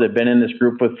and love that have been in this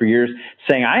group with for years,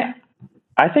 saying,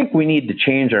 I think we need to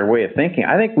change our way of thinking.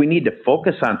 I think we need to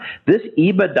focus on this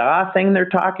EBITDA thing they're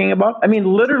talking about. I mean,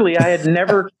 literally, I had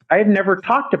never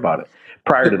talked about it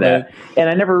prior to that, and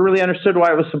I never really understood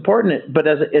why it was important. But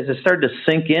as it started to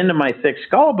sink into my thick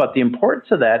skull about the importance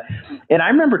of that, and I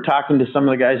remember talking to some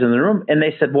of the guys in the room, and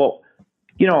they said, "Well,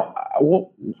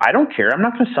 I don't care. I'm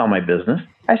not going to sell my business."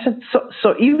 I said,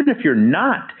 so even if you're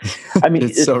not, I mean,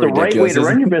 it's so the right way to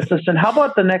run your business. And how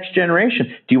about the next generation?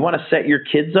 Do you want to set your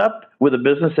kids up with a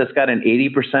business that's got an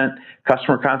 80%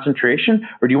 customer concentration?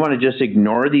 Or do you want to just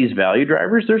ignore these value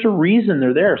drivers? There's a reason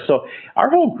they're there. So our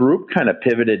whole group kind of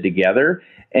pivoted together,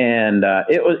 and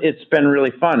it's been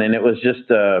really fun. And it was just,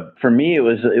 for me, it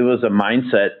was a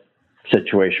mindset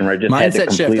situation where I just had to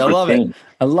completely shift.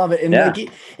 I love it. And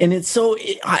and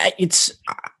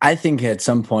I think at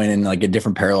some point in like a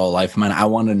different parallel life of mine, I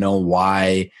want to know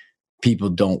why people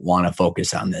don't want to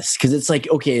focus on this. Cause it's like,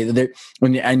 okay,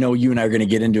 when I know you and I are going to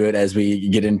get into it as we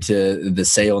get into the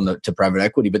sale and to private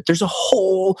equity, but there's a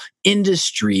whole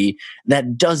industry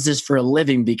that does this for a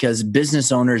living because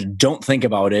business owners don't think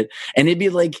about it. And it'd be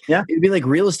like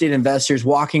real estate investors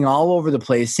walking all over the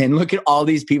place saying, look at all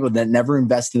these people that never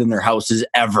invested in their houses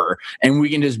ever. And we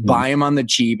can just buy them on the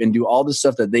cheap and do all the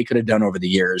stuff that they could have done over the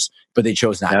years, but they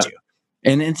chose not to.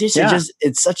 And it's just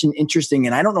it's such an interesting,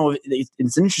 and I don't know,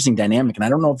 it's an interesting dynamic. And I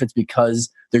don't know if it's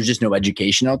because there's just no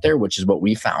education out there, which is what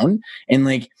we found. And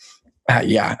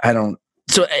I don't.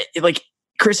 So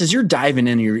Chris, as you're diving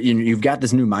in, you've got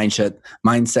this new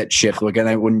mindset shift. Look,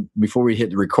 and before we hit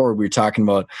the record, we were talking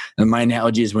about, and my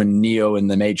analogy is when Neo in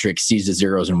the Matrix sees the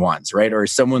zeros and ones, right? Or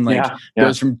someone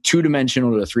goes from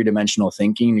 2-dimensional to 3-dimensional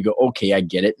thinking, and you go, okay, I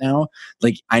get it now.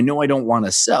 Like, I know I don't want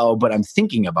to sell, but I'm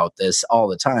thinking about this all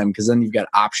the time, because then you've got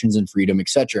options and freedom,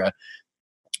 etc.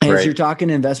 And as you're talking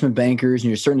to investment bankers and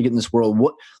you're starting to get in this world,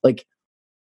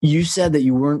 you said that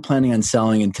you weren't planning on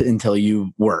selling until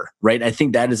you were, right? I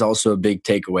think that is also a big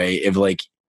takeaway of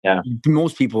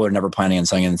most people are never planning on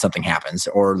selling and something happens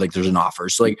or there's an offer.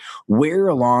 So where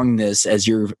along this, as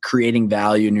you're creating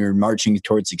value and you're marching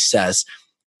towards success,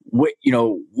 what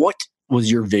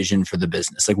was your vision for the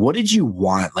business? What did you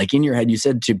want? In your head, you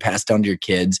said to pass down to your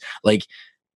kids,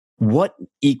 what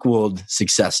equaled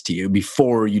success to you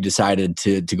before you decided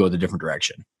to go the different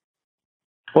direction?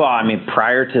 Well, I mean,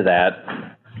 prior to that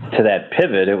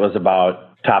pivot, it was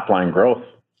about top line growth.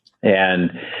 And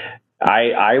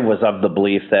I was of the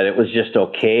belief that it was just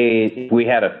okay. We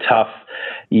had a tough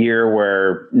year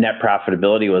where net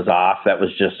profitability was off. That was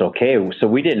just okay. So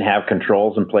we didn't have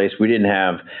controls in place. We didn't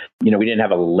have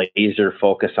a laser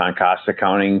focus on cost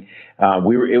accounting.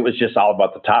 It was just all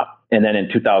about the top. And then in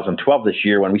 2012, this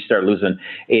year, when we started losing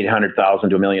 $800,000 to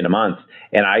 $1 million a month,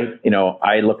 and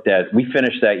we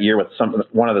finished that year with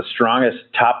one of the strongest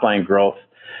top line growth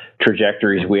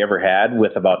trajectories we ever had,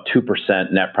 with about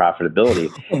 2% net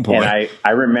profitability. And I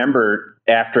remember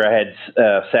after I had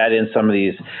sat in some of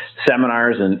these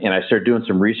seminars and I started doing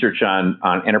some research on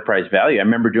enterprise value, I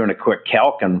remember doing a quick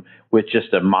calc and with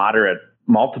just a moderate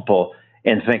multiple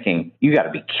and thinking, you got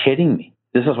to be kidding me.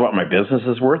 This is what my business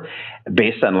is worth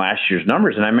based on last year's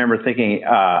numbers. And I remember thinking,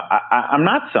 I'm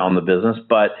not selling the business,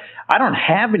 but I don't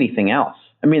have anything else.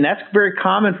 I mean, that's very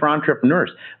common for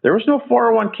entrepreneurs. There was no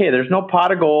 401k. There's no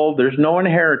pot of gold. There's no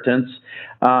inheritance.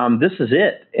 This is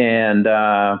it. And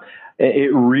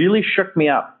it really shook me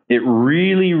up. It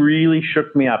really, really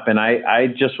shook me up. And I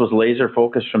just was laser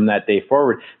focused from that day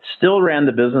forward. Still ran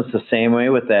the business the same way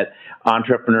with that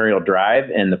entrepreneurial drive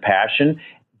and the passion.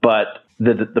 But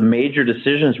the major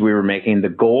decisions we were making, the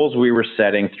goals we were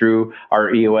setting through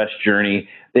our EOS journey,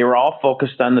 they were all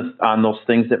focused on those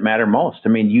things that matter most. I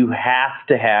mean, you have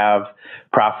to have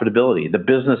profitability. The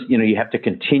business, you have to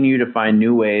continue to find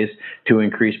new ways to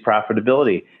increase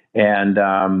profitability. And,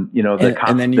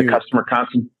 the customer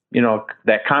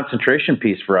that concentration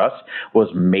piece for us was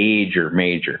major.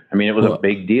 I mean, it was a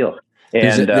big deal.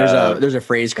 And there's a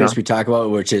phrase, Chris, we talk about,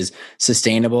 which is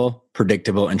sustainable,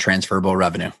 predictable, and transferable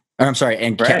revenue. Or, I'm sorry,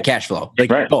 and cash flow,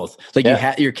 both.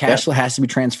 Your cash flow has to be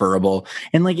transferable,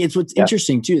 and it's what's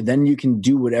interesting too. Then you can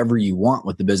do whatever you want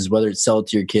with the business, whether it's sell it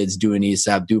to your kids, do an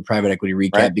ESOP, do a private equity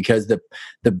recap, because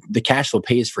the cash flow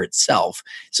pays for itself.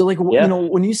 So,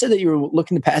 when you said that you were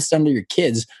looking to pass it on to your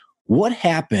kids, what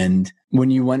happened when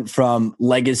you went from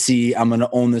legacy, I'm going to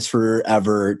own this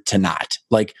forever, to not?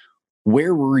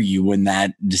 Where were you when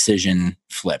that decision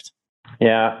flipped?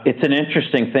 Yeah, it's an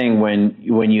interesting thing when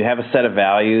you have a set of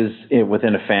values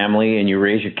within a family and you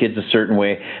raise your kids a certain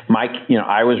way.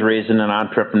 I was raised in an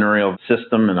entrepreneurial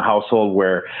system in a household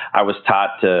where I was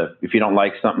taught to, if you don't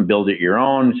like something, build it your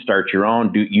own, start your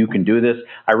own, you can do this.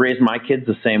 I raised my kids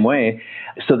the same way.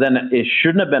 So then it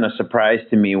shouldn't have been a surprise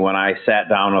to me when I sat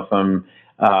down with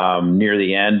them near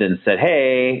the end and said,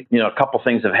 hey, a couple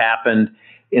things have happened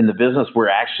in the business. We're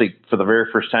actually, for the very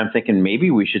first time, thinking maybe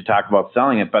we should talk about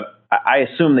selling it. But I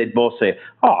assume they'd both say,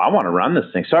 oh, I want to run this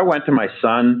thing. So I went to my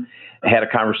son, had a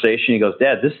conversation. He goes,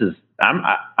 Dad, I'm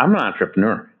an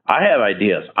entrepreneur. I have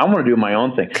ideas. I want to do my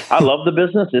own thing. I love the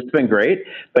business. It's been great.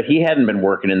 But he hadn't been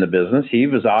working in the business. He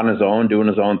was on his own, doing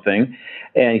his own thing.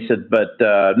 And he said, but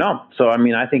no. So, I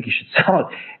think you should sell it.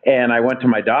 And I went to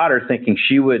my daughter thinking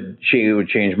she would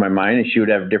change my mind and she would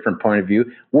have a different point of view.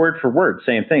 Word for word,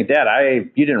 same thing. Dad,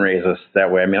 you didn't raise us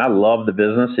that way. I love the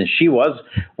business, and she was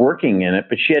working in it,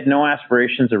 but she had no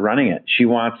aspirations of running it. She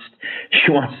wants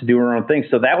to do her own thing.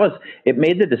 So it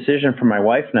made the decision for my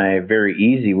wife and I very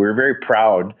easy. We were very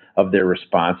proud of their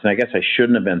response, and I guess I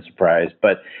shouldn't have been surprised,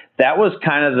 but that was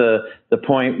kind of the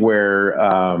point where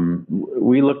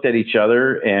we looked at each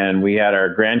other, and we had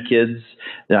our grandkids.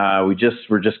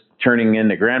 We're just turning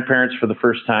into grandparents for the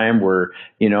first time. We're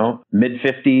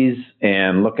mid-50s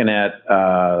and looking at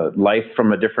life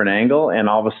from a different angle, and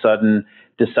all of a sudden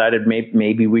decided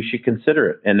maybe we should consider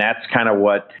it. And that's kind of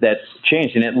that's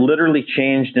changed, and it literally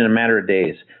changed in a matter of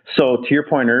days. So to your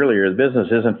point earlier, the business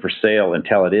isn't for sale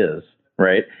until it is,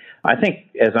 right? I think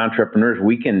as entrepreneurs,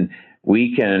 we can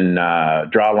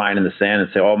draw a line in the sand and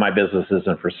say, oh, my business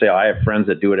isn't for sale. I have friends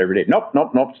that do it every day. Nope,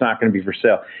 it's not going to be for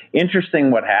sale.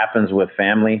 Interesting what happens with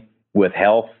family, with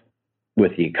health,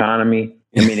 with the economy.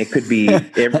 It could be,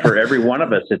 for every one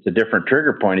of us, it's a different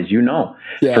trigger point, as you know.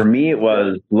 Yeah. For me, it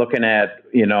was looking at,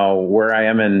 where I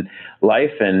am in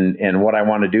life and what I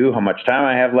want to do, how much time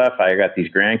I have left. I got these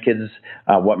grandkids,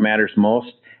 what matters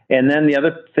most. And then the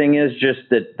other thing is just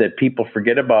that people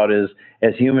forget about is,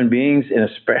 as human beings, and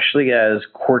especially as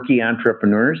quirky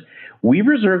entrepreneurs, we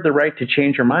reserve the right to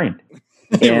change our mind.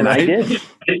 And right?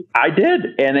 I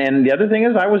did. And the other thing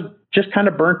is, I was just kind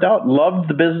of burnt out, loved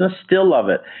the business, still love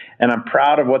it. And I'm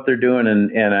proud of what they're doing.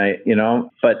 And I,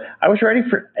 but I was ready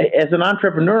as an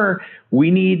entrepreneur,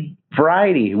 we need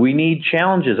variety. We need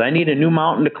challenges. I need a new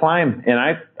mountain to climb. And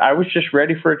I was just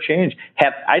ready for a change.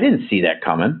 I didn't see that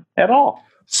coming at all.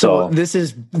 So this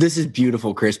is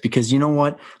beautiful, Chris, because you know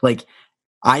what?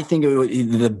 I think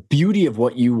the beauty of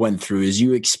what you went through is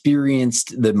you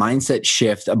experienced the mindset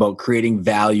shift about creating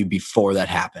value before that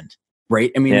happened,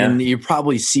 right? And you've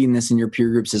probably seen this in your peer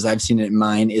groups, as I've seen it in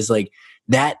mine, is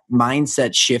that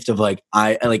mindset shift of or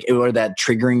that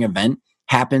triggering event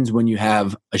happens when you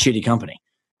have a shitty company.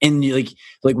 And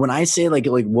when I say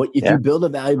what if you build a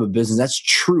valuable business, that's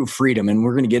true freedom. And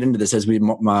we're going to get into this as we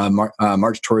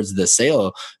march towards the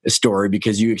sale story,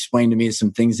 because you explained to me some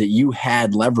things that you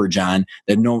had leverage on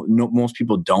that most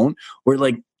people don't. Where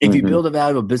if you build a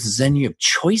valuable business, then you have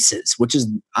choices, which is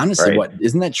honestly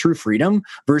isn't that true freedom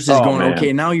versus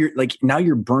okay, now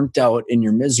you're burnt out and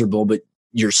you're miserable, but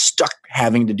you're stuck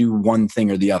having to do one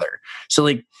thing or the other.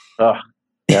 So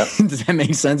does that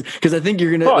make sense? Because I think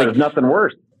you're gonna there's nothing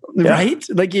worse. Right?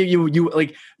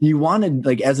 You want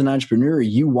to, as an entrepreneur,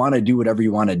 you want to do whatever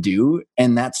you want to do.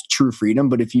 And that's true freedom.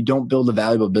 But if you don't build a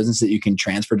valuable business that you can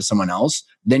transfer to someone else,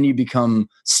 then you become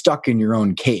stuck in your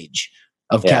own cage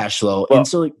of cash flow. Well, and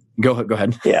so go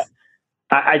ahead. Yeah.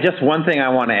 I just, one thing I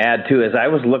want to add too is I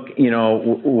was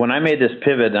when I made this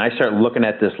pivot and I started looking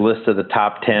at this list of the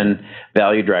top 10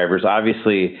 value drivers,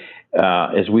 obviously,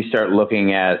 as we start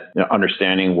looking at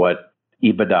understanding what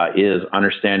EBITDA is,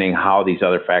 understanding how these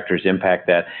other factors impact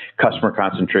that customer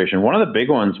concentration. One of the big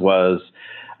ones was,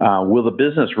 will the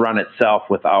business run itself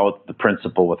without the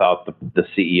principal, without the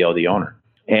CEO, the owner?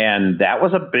 And that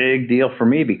was a big deal for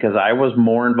me because I was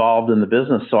more involved in the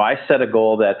business. So I set a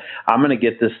goal that I'm going to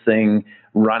get this thing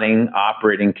running,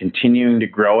 operating, continuing to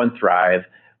grow and thrive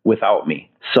without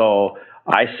me. So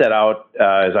I set out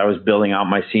as I was building out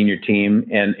my senior team,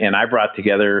 and I brought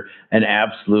together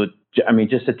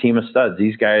just a team of studs.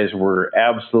 These guys were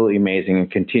absolutely amazing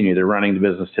and continue. They're running the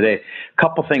business today. A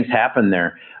couple things happened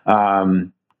there.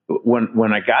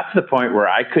 When I got to the point where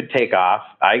I could take off,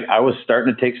 I was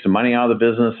starting to take some money out of the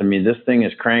business. I mean, this thing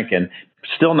is cranking,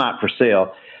 still not for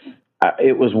sale.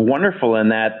 It was wonderful in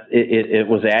that it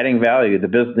was adding value. The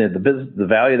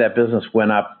value of that business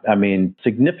went up,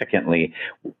 significantly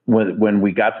when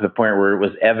we got to the point where it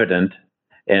was evident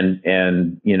and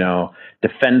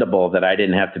defendable that I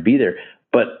didn't have to be there.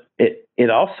 But it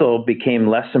also became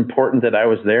less important that I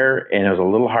was there, and it was a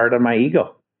little hard on my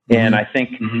ego. And I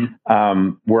think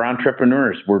we're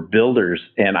entrepreneurs, we're builders,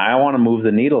 and I want to move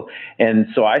the needle. And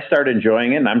so I started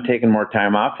enjoying it, and I'm taking more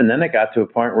time off. And then it got to a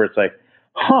point where it's like,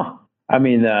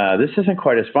 this isn't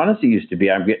quite as fun as it used to be.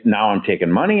 Now I'm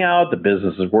taking money out. The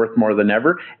business is worth more than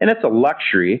ever, and it's a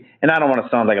luxury. And I don't want to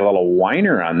sound like a little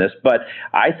whiner on this, but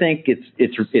I think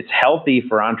it's healthy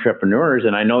for entrepreneurs.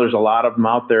 And I know there's a lot of them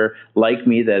out there like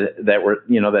me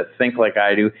that think like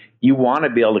I do. You want to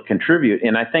be able to contribute,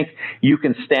 and I think you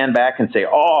can stand back and say,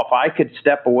 "Oh, if I could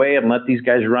step away and let these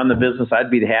guys run the business, I'd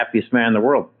be the happiest man in the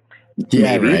world."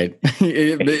 Yeah, maybe.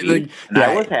 Right.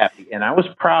 I was happy and I was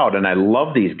proud and I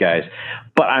love these guys,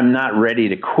 but I'm not ready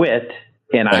to quit,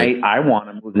 and right. I want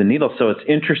to move the needle. So it's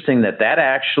interesting that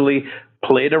actually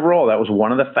played a role. That was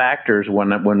one of the factors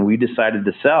when we decided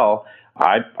to sell.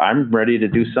 I'm ready to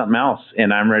do something else,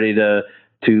 and I'm ready to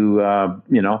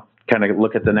kind of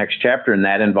look at the next chapter, and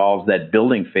that involves that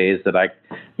building phase that I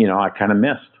kind of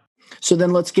missed. So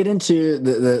then let's get into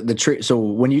the so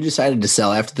when you decided to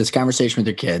sell after this conversation with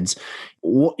your kids,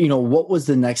 what was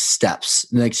the next steps?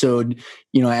 Like, so,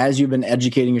 as you've been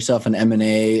educating yourself in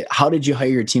M&A, how did you hire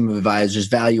your team of advisors,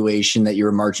 valuation that you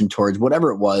were marching towards,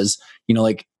 whatever it was,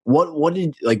 what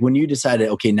did, when you decided,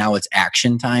 okay, now it's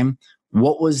action time,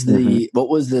 what was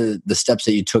the steps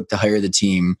that you took to hire the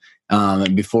team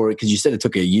before, because you said it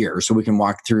took a year, so we can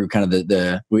walk through kind of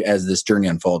as this journey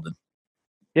unfolded.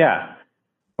 Yeah.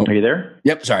 Are you there?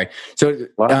 Yep. Sorry. So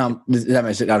that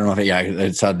makes it. I don't know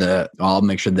if I'll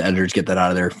make sure the editors get that out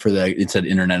of there it said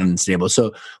internet unstable.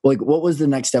 So what was the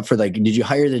next step for did you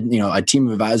hire a team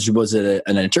of advisors? Was it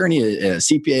an attorney, a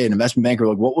CPA, an investment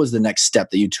banker? What was the next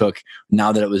step that you took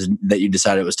now that you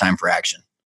decided it was time for action?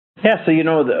 Yeah. So,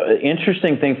 the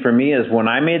interesting thing for me is when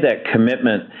I made that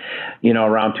commitment,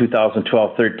 around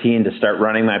 2012, 13 to start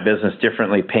running my business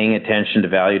differently, paying attention to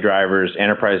value drivers,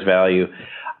 enterprise value,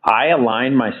 I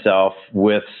aligned myself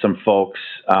with some folks,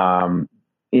 to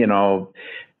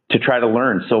try to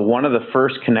learn. So one of the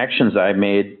first connections I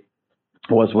made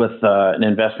was with an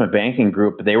investment banking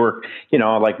group. They were,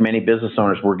 like many business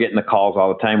owners, were getting the calls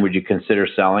all the time. Would you consider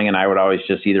selling? And I would always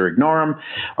just either ignore them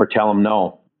or tell them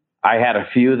no. I had a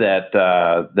few that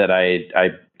I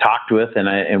talked with,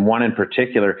 and one in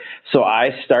particular. So I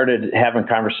started having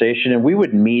conversation, and we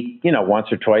would meet,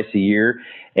 once or twice a year,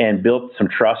 and built some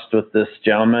trust with this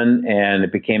gentleman. And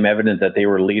it became evident that they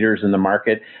were leaders in the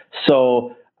market.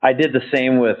 So I did the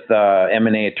same with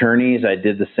M&A attorneys. I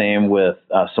did the same with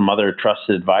some other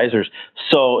trusted advisors.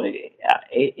 So,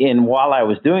 while I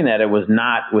was doing that, it was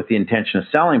not with the intention of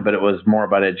selling, but it was more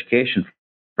about education.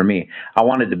 For me, I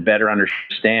wanted to better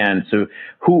understand. So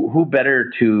who better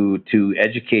to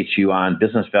educate you on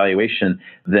business valuation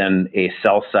than a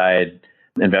sell side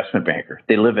investment banker?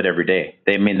 They live it every day.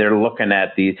 They're looking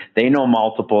at they know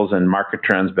multiples and market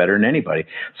trends better than anybody.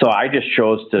 So I just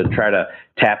chose to try to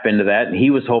tap into that. And he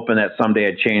was hoping that someday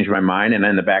I'd change my mind. And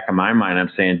in the back of my mind,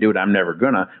 I'm saying, dude, I'm never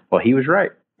gonna. Well, he was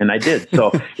right. And I did.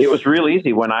 So it was real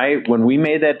easy when we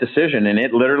made that decision, and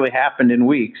it literally happened in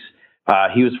weeks.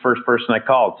 He was the first person I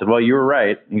called. Said, "Well, you were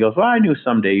right." He goes, "Well, I knew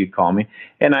someday you'd call me."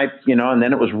 And and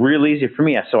then it was real easy for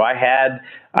me. So I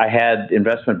had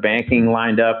investment banking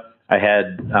lined up. I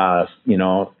had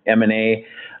M&A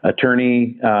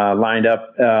attorney lined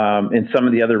up, and some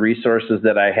of the other resources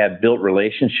that I had built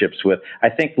relationships with. I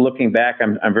think looking back,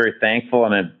 I'm very thankful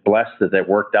and I'm blessed that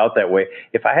worked out that way.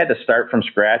 If I had to start from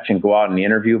scratch and go out and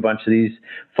interview a bunch of these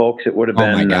folks, it would have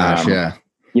been. Oh my gosh, yeah.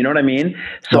 You know what I mean?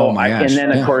 So, gosh. and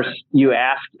then of course you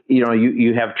ask,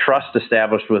 you have trust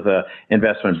established with a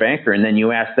investment banker, and then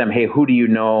you ask them, hey, who do you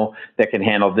know that can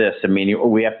handle this? I mean,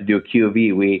 we have to do a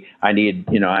QV. I need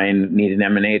an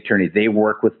M&A attorney. They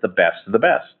work with the best of the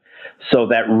best. So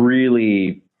that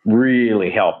really,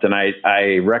 really helped. And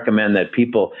I recommend that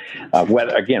people,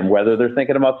 whether they're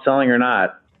thinking about selling or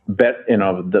not,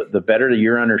 the better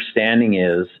your understanding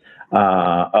is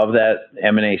of that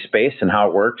M&A space and how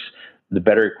it works, the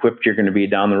better equipped you're going to be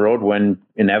down the road when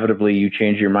inevitably you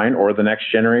change your mind or the next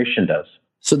generation does.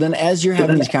 So then as you're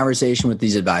having these conversations with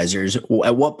these advisors,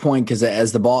 at what point, because they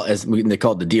call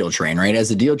it the deal train, right? As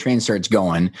the deal train starts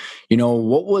going,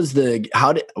 what was did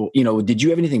you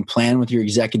have anything planned with your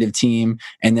executive team?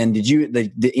 And then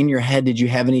in your head, did you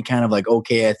have any kind of like,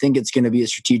 okay, I think it's going to be a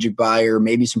strategic buyer,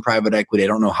 maybe some private equity. I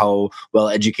don't know how well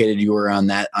educated you were on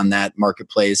that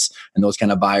marketplace and those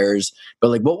kind of buyers, but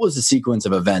like, what was the sequence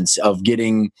of events of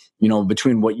getting,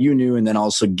 between what you knew and then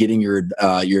also getting your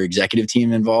executive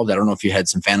team involved? I don't know if you had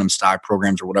some phantom stock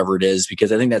programs or whatever it is,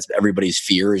 because I think that's everybody's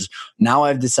fear is now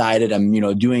I've decided I'm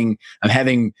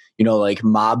having, like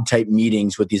mob type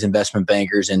meetings with these investment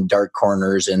bankers in dark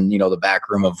corners and, the back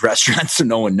room of restaurants so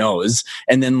no one knows.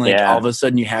 And then all of a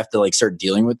sudden you have to like start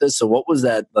dealing with this. So what was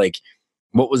that like?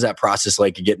 What was that process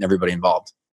like of getting everybody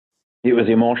involved? It was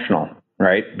emotional,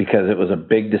 right? Because it was a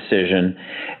big decision.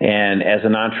 And as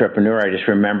an entrepreneur, I just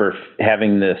remember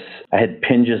having I had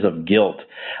pinges of guilt,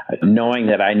 knowing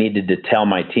that I needed to tell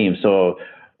my team. So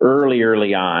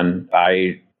early on,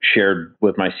 I shared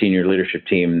with my senior leadership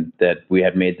team that we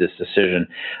had made this decision.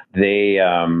 They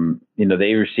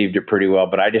received it pretty well,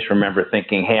 but I just remember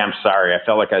thinking, hey, I'm sorry. I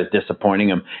felt like I was disappointing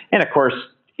them. And of course,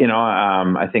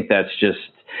 I think that's just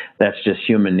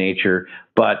human nature.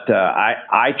 But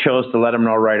I chose to let them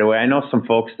know right away. I know some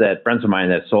friends of mine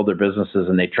that sold their businesses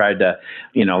and they tried to,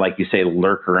 like you say,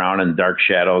 lurk around in dark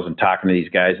shadows and talking to these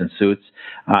guys in suits.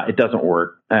 It doesn't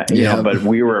work, but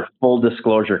we were a full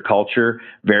disclosure culture,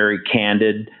 very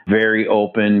candid, very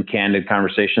open, candid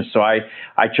conversation. So I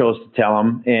chose to tell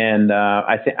them, and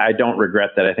I don't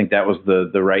regret that. I think that was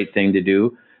the right thing to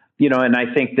do. And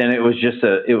I think then it was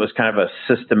kind of a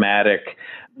systematic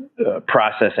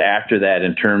process after that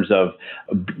in terms of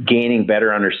gaining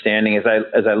better understanding. As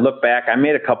I look back, I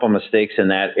made a couple of mistakes in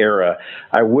that era.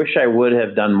 I wish I would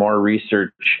have done more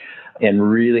research and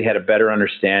really had a better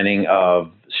understanding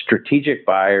of strategic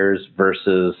buyers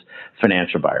versus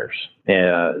financial buyers.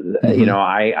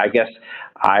 I guess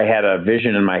I had a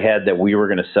vision in my head that we were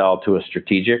going to sell to a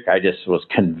strategic. I just was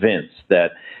convinced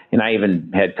that, and I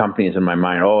even had companies in my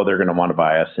mind, they're going to want to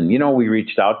buy us. And, we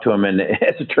reached out to them, and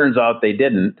as it turns out, they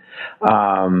didn't.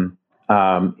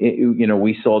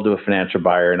 We sold to a financial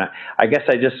buyer. And I guess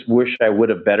I just wish I would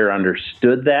have better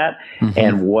understood that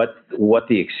and what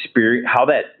the experience, how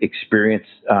that experience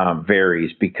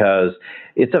varies, because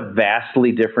it's a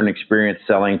vastly different experience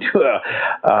selling to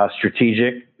a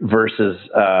strategic versus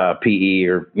PE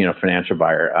or, financial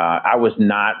buyer. I was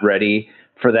not ready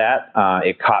for that.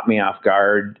 It caught me off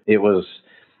guard. It was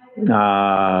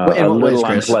a little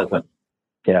unpleasant.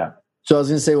 Yeah. So I was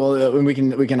going to say, well, we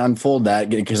can unfold that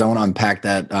because I want to unpack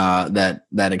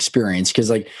that experience. Because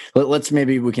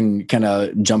we can kind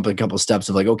of jump a couple steps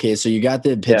of like, okay, so you got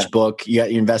the pitch book, you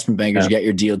got your investment bankers, you got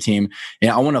your deal team,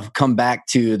 and I want to come back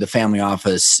to the family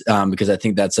office because I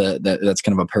think that's kind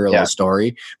of a parallel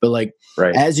story. But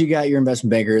as you got your investment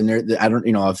banker, and I don't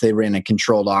if they ran a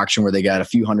controlled auction where they got a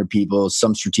few hundred people,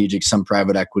 some strategic, some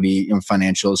private equity,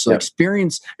 financial. So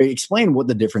explain what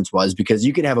the difference was, because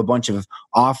you could have a bunch of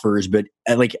offers. But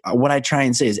what I try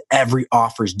and say is every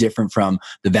offer is different from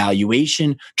the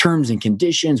valuation, terms and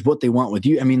conditions, what they want with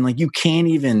you. I mean, you can't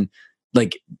even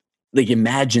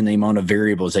imagine the amount of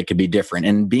variables that could be different,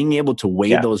 and being able to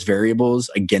weigh those variables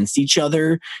against each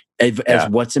other as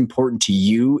what's important to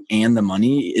you and the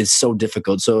money is so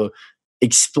difficult. So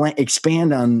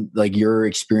expand on your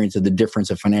experience of the difference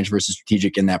of financial versus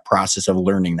strategic in that process of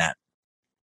learning that.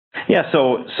 Yeah,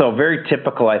 so very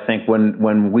typical. I think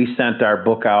when we sent our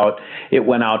book out, it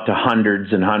went out to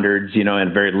hundreds and hundreds,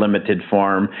 in very limited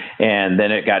form, and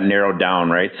then it got narrowed down,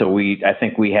 right? So I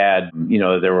think we had,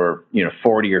 there were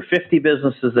 40 or 50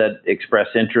 businesses that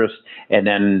expressed interest, and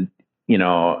then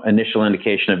initial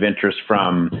indication of interest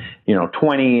from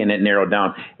 20, and it narrowed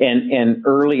down. And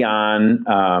early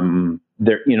on,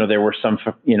 there were some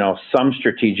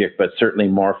strategic, but certainly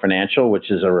more financial, which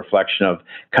is a reflection of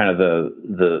kind of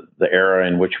the era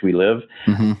in which we live.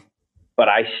 Mm-hmm. But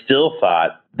I still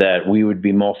thought that we would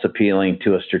be most appealing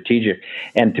to a strategic.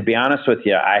 And to be honest with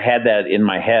you, I had that in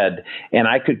my head, and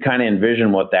I could kind of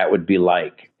envision what that would be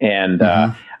like. And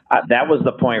that was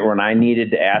the point when I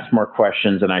needed to ask more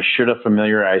questions, and I should have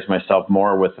familiarized myself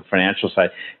more with the financial side,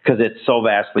 because it's so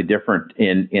vastly different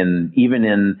even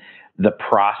in the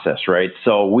process, right?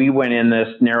 So we went in this,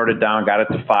 narrowed it down, got it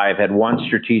to 5, had one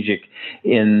strategic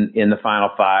in the final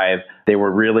 5. They were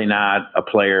really not a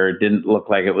player. It didn't look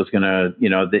like it was going to,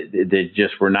 they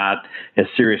just were not as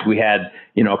serious. We had,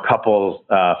 a couple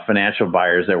financial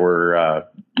buyers that were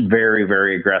very,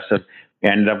 very aggressive.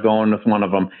 I ended up going with one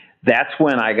of them. That's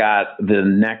when I got the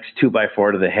next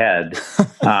 2x4 to the head.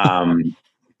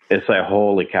 It's like,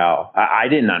 holy cow. I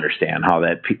didn't understand how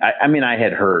that, I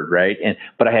had heard, right?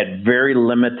 But I had very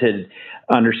limited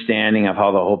understanding of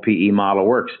how the whole PE model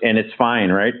works, and it's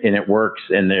fine, right? And it works,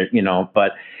 and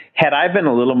but had I been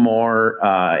a little more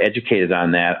educated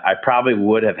on that, I probably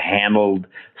would have handled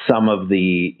some of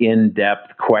the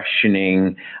in-depth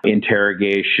questioning,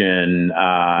 interrogation.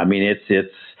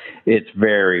 It's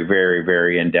very, very,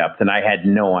 very in-depth, and I had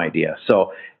no idea.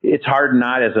 So it's hard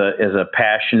not as a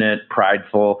passionate,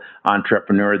 prideful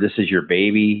entrepreneur. This is your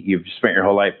baby. You've spent your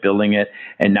whole life building it.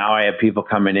 And now I have people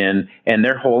coming in, and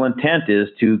their whole intent is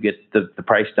to get the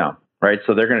price down, right?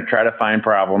 So they're going to try to find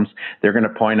problems. They're going to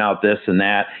point out this and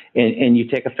that, and you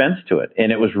take offense to it.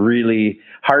 And it was really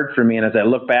hard for me. And as I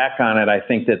look back on it, I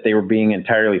think that they were being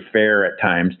entirely fair at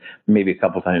times. Maybe a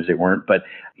couple times they weren't. But,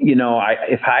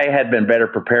 if I had been better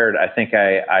prepared, I think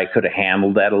I could have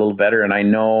handled that a little better. And I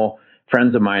know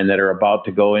friends of mine that are about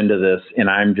to go into this, and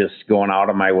I'm just going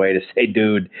out of my way to say,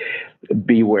 dude,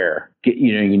 beware.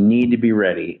 You need to be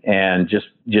ready, and just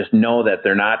know that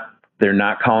they're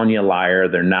not calling you a liar.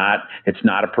 It's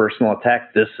not a personal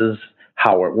attack. This is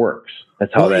how it works.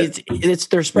 That's how it's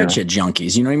their spreadsheet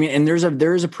junkies. You know what I mean? And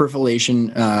there is a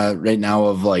proliferation right now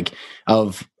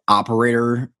of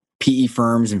operator PE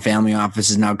firms and family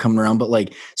offices now coming around. But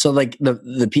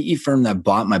the PE firm that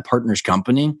bought my partner's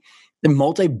company, the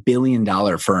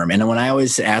multi-billion-dollar firm. And when I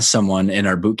always ask someone in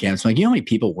our boot camps, I'm like, how many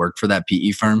people work for that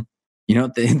PE firm?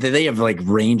 They have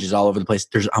ranges all over the place.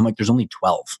 There's only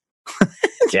 12.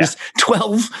 There's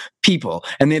 12 people,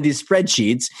 and they have these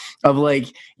spreadsheets of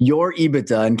your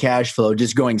EBITDA and cash flow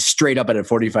just going straight up at a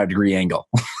 45-degree angle.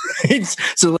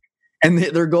 So, and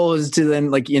their goal is to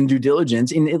then, in due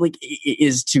diligence,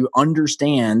 is to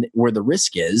understand where the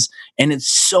risk is, and it's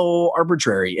so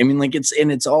arbitrary.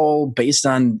 It's all based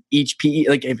on each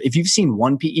PE. If you've seen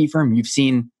one PE firm, you've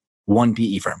seen one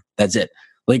PE firm. That's it.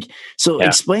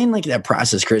 Explain that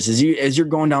process, Chris, as you're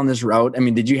going down this route.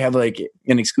 Did you have an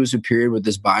exclusive period with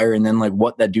this buyer, and then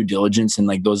what that due diligence and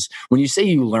those, when you say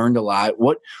you learned a lot,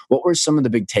 what were some of the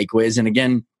big takeaways? And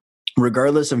again,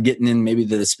 regardless of getting in maybe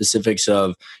the specifics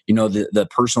of, the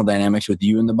personal dynamics with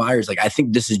you and the buyers, I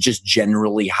think this is just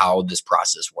generally how this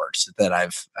process works that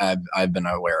I've been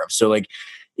aware of. So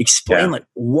explain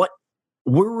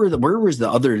where was the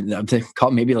other,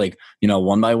 call maybe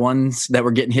 1x1s that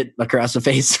were getting hit across the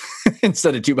face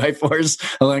instead of 2x4s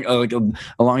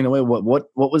along the way? What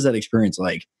was that experience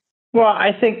like? Well,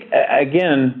 I think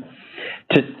again,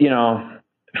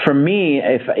 for me,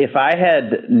 if I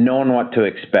had known what to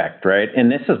expect, right,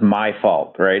 and this is my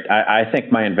fault, right, I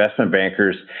think my investment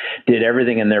bankers did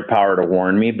everything in their power to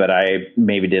warn me, but I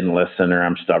maybe didn't listen, or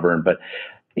I'm stubborn. But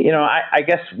I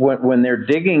guess when they're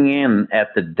digging in at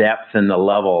the depth and the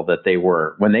level that they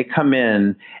were, when they come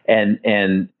in and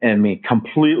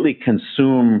completely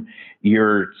consume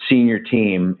your senior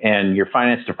team and your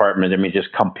finance department,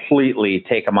 just completely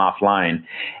take them offline.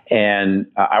 And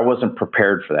I wasn't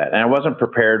prepared for that. And I wasn't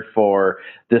prepared for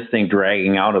this thing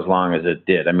dragging out as long as it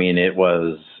did.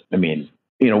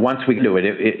 Once we do it,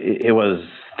 it was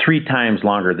 3 times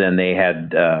longer than they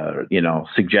had,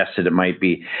 suggested it might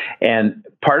be. And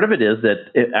part of it is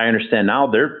that I understand now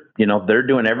they're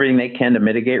doing everything they can to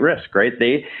mitigate risk, right?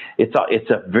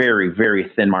 It's a very, very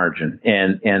thin margin,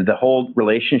 and the whole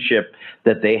relationship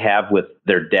that they have with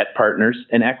their debt partners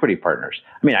and equity partners.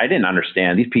 I didn't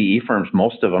understand these PE firms.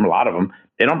 Most of them, a lot of them,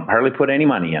 they don't hardly put any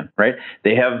money in, right?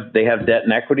 They have debt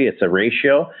and equity. It's a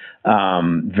ratio,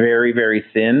 very, very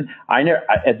thin.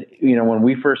 When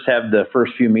we first had the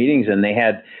first few meetings, and they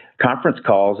had conference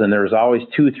calls, and there was always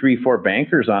 2, 3, 4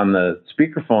 bankers on the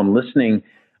speakerphone listening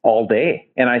all day.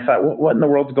 And I thought, what in the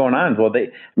world's going on? Well,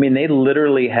 they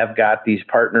literally have got these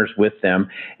partners with them,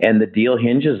 and the deal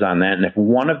hinges on that. And if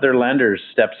one of their lenders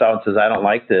steps out and says, I don't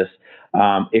like this,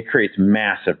 it creates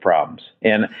massive problems.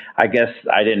 And I guess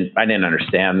I didn't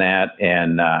understand that.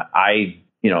 And I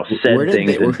said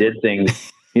things and did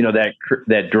things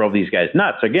that drove these guys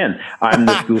nuts. Again, I'm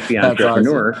this goofy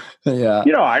entrepreneur. Awesome. Yeah.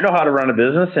 I know how to run a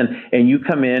business, and you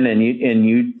come in I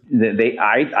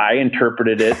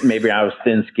interpreted it. Maybe I was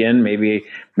thin skinned, maybe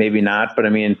not. But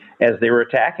as they were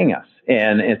attacking us,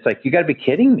 And it's like, you got to be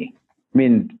kidding me. I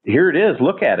mean, here it is.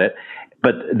 Look at it.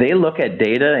 But they look at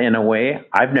data in a way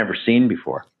I've never seen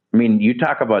before. I mean, you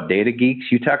talk about data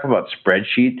geeks, you talk about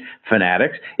spreadsheet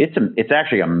fanatics. It's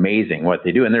actually amazing what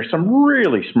they do. And there's some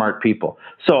really smart people.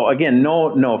 So again,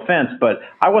 no offense, but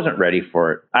I wasn't ready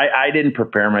for it. I didn't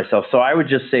prepare myself. So I would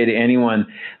just say to anyone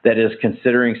that is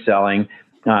considering selling,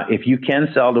 if you can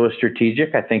sell to a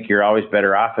strategic, I think you're always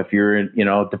better off if you're,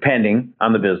 depending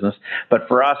on the business. But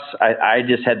for us, I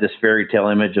just had this fairy tale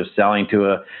image of selling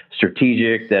to a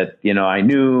strategic that, I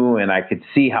knew, and I could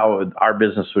see how our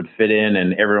business would fit in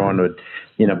and everyone would,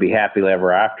 be happy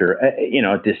ever after.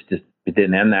 It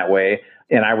didn't end that way.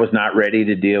 And I was not ready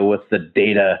to deal with the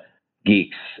data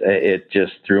geeks. It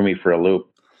just threw me for a loop.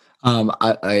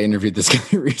 I interviewed this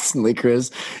guy recently, Chris,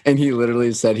 and he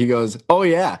literally said, he goes, "Oh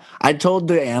yeah, I told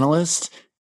the analyst,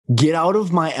 get out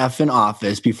of my effing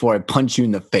office before I punch you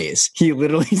in the face." He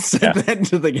literally said that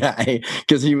to the guy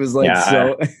because he was like,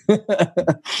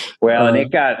 well, and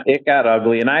it got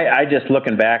ugly. And I just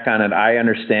looking back on it, I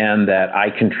understand that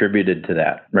I contributed to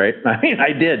that, right? I mean,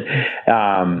 I did.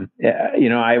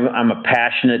 I'm a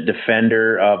passionate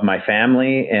defender of my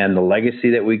family and the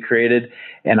legacy that we created.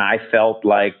 And I felt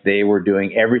like they were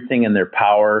doing everything in their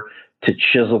power to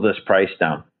chisel this price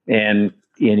down. And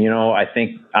I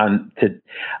think on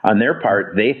their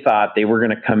part, they thought they were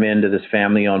going to come into this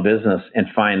family-owned business and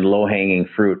find low-hanging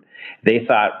fruit. They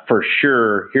thought, for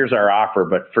sure, here's our offer,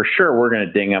 but for sure we're going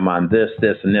to ding them on this,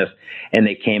 this, and this. And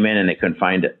they came in and they couldn't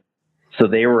find it. So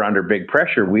they were under big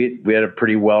pressure. We had a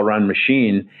pretty well-run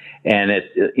machine, and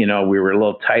we were a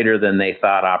little tighter than they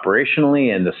thought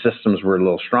operationally, and the systems were a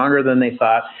little stronger than they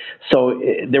thought. So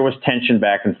there was tension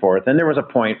back and forth. And there was a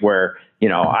point where,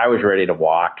 I was ready to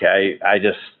walk. I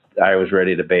was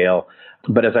ready to bail.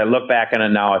 But as I look back on it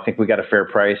now, I think we got a fair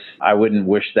price. I wouldn't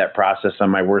wish that process on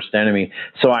my worst enemy.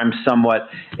 So I'm somewhat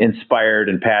inspired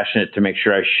and passionate to make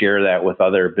sure I share that with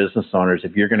other business owners.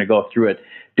 If you're going to go through it,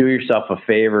 do yourself a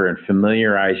favor and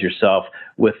familiarize yourself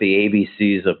with the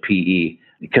ABCs of PE.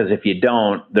 Because if you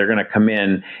don't, they're going to come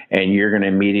in and you're going to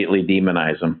immediately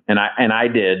demonize them. And I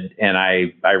did, and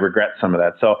I regret some of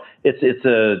that. So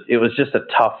it was just a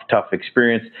tough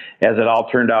experience. As it all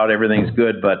turned out, everything's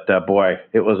good, but boy,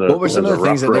 it was a. What were some of the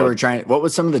things that they were trying? What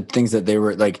was some of the things that they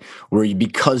were like? Were you,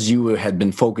 because you had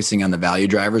been focusing on the value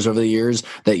drivers over the years,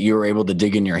 that you were able to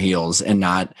dig in your heels and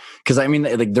not? Because I mean,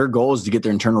 like, their goal is to get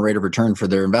their internal rate of return for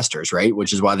their investors, right?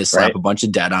 Which is why they slap a bunch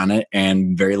of debt on it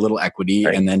and very little equity,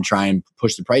 and then try and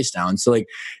push the price down. So, like,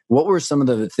 what were some of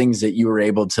the things that you were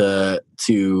able to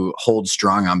hold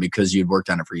strong on because you'd worked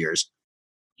on it for years?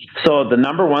 So the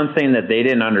number one thing that they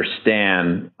didn't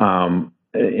understand,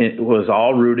 it was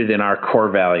all rooted in our core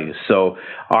values. So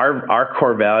our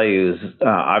core values,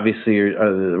 obviously,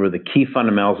 were the key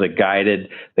fundamentals that guided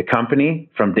the company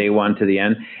from day one to the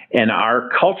end. And our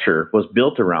culture was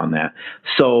built around that.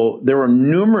 So there were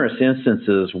numerous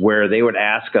instances where they would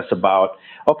ask us about,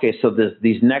 okay, so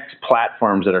these next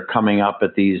platforms that are coming up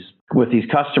with these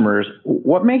customers,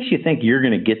 what makes you think you're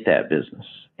going to get that business?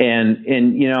 And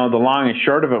the long and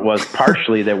short of it was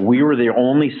partially that we were the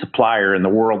only supplier in the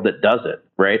world that does it,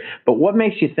 right? But what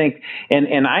makes you think?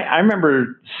 And I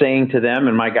remember saying to them,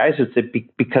 and my guys would say,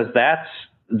 because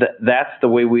that's the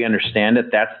way we understand it.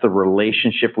 That's the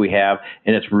relationship we have,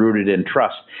 and it's rooted in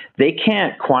trust. They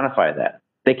can't quantify that.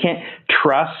 They can't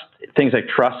trust. Things like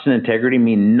trust and integrity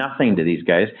mean nothing to these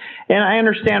guys. And I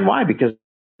understand why, because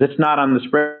it's not on the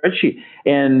spreadsheet.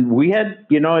 And we had,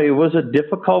 it was a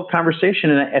difficult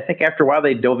conversation. And I think after a while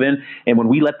they dove in, and when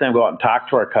we let them go out and talk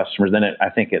to our customers, then I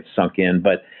think it sunk in.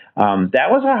 But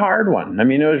that was a hard one. I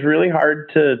mean, it was really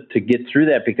hard to get through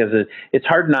that, because it's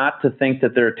hard not to think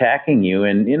that they're attacking you,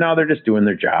 and, they're just doing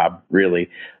their job, really.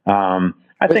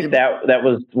 I think that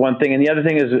was one thing. And the other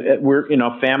thing is, we're,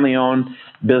 family owned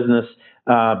business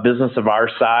of our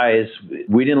size.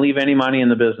 We didn't leave any money in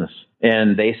the business.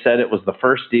 And they said it was the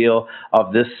first deal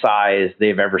of this size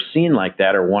they've ever seen like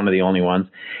that, or one of the only ones.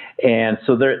 And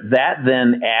so that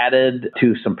then added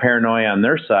to some paranoia on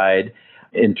their side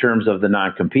in terms of the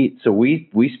non-compete. So we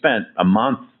spent a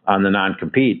month on the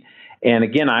non-compete. And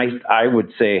again, I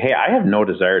would say, hey, I have no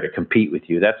desire to compete with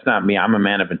you. That's not me. I'm a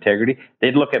man of integrity.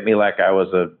 They'd look at me like I was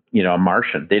a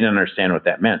Martian. They didn't understand what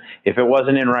that meant. If it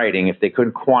wasn't in writing, if they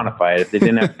couldn't quantify it, if they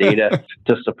didn't have data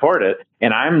to support it,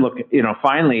 and I'm looking,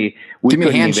 finally, we couldn't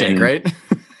even handshake, right?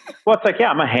 Well, it's like, yeah,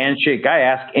 I'm a handshake guy.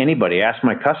 Ask anybody. Ask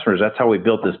my customers. That's how we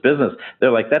built this business. They're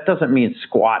like, that doesn't mean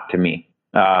squat to me.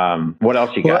 What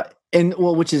else you got? And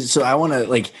which is, so I want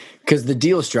to, because the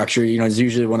deal structure, is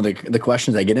usually one of the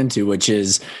questions I get into, which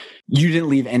is, you didn't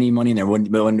leave any money in there.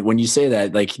 When you say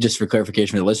that, like, just for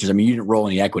clarification for the listeners, I mean, you didn't roll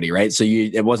any equity, right? So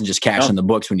it wasn't just cash on the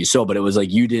books when you sold, but it was like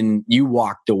you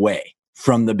walked away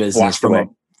from the business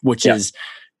which is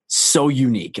so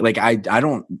unique. Like I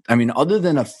mean, other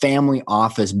than a family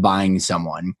office buying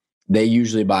someone, they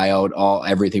usually buy out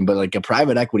everything, but like a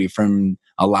private equity from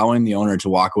allowing the owner to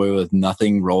walk away with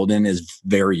nothing rolled in is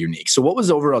very unique. So what was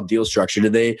the overall deal structure?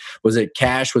 Was it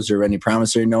cash? Was there any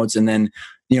promissory notes? And then,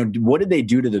 what did they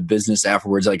do to the business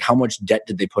afterwards? Like, how much debt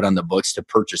did they put on the books to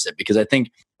purchase it? Because I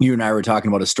think you and I were talking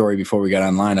about a story before we got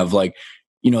online of like,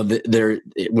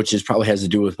 which is probably has to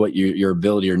do with what your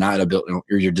ability or not ability,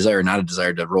 or your desire or not a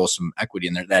desire to roll some equity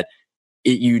in there, that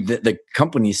the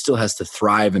company still has to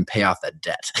thrive and pay off that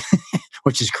debt,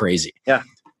 which is crazy. Yeah.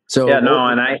 So and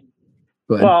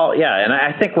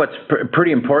I think what's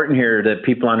pretty important here that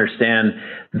people understand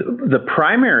the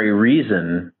primary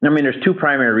reason. I mean, there's two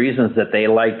primary reasons that they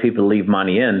like people to leave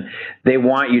money in. They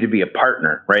want you to be a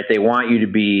partner, right? They want you to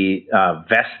be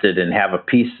vested and have a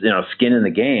piece, skin in the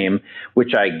game,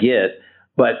 which I get.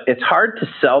 But it's hard to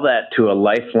sell that to a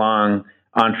lifelong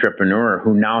entrepreneur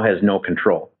who now has no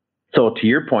control. So to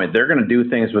your point, they're going to do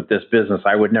things with this business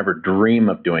I would never dream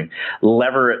of doing.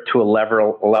 Lever it to a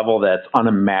level that's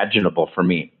unimaginable for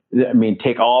me. I mean,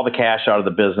 take all the cash out of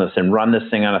the business and run this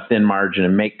thing on a thin margin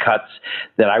and make cuts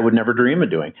that I would never dream of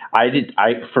doing.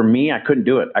 For me, I couldn't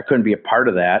do it. I couldn't be a part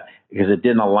of that because it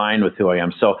didn't align with who I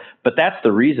am. So, but that's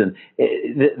the reason.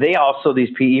 These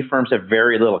PE firms have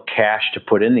very little cash to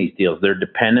put in these deals. They're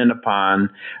dependent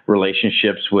upon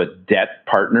relationships with debt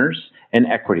partners and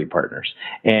equity partners.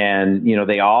 And,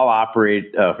 they all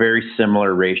operate very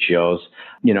similar ratios,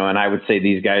 and I would say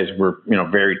these guys were,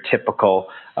 very typical,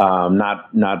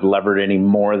 not levered any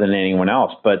more than anyone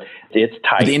else, but it's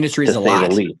tight. The industry is a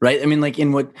lot, right? I mean, like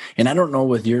and I don't know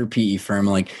with your PE firm,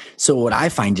 like, so what I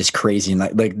find just crazy,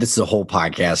 and like this is a whole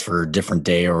podcast for a different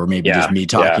day, or maybe just me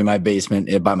talking in my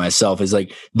basement by myself, is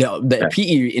like the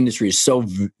PE industry is so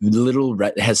little,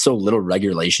 has so little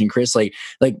regulation, Chris, like,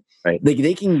 right.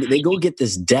 They go get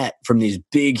this debt from these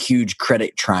big, huge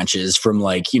credit tranches from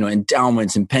like,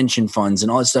 endowments and pension funds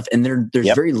and all this stuff. And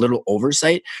there's very little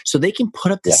oversight. So they can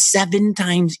put up to 7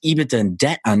 times EBITDA in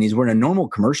debt on these, where a normal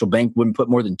commercial bank wouldn't put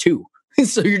more than 2.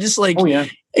 So you're just like,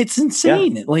 it's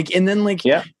insane. Yeah. Like, and then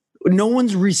no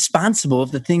one's responsible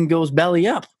if the thing goes belly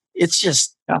up. It's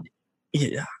just,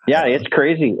 it's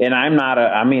crazy. And I'm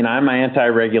an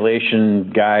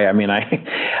anti-regulation guy. I mean,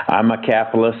 I'm a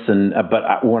capitalist,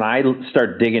 but when I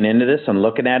start digging into this and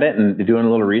looking at it and doing a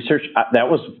little research, that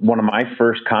was one of my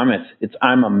first comments.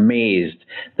 I'm amazed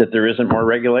that there isn't more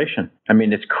regulation. I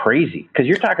mean, it's crazy because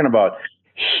you're talking about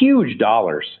huge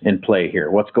dollars in play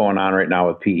here. What's going on right now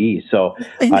with PE? So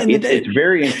it's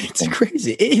very interesting. It's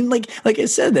crazy. And like I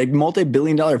said, that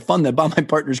multi-billion-dollar fund that bought my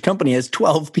partner's company has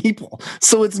 12 people.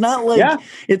 So it's not like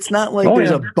there's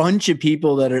a bunch of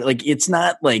people that are like. It's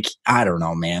not like, I don't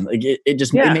know, man. Like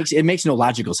it makes no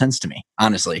logical sense to me,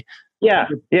 honestly. Yeah.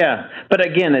 But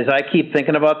again, as I keep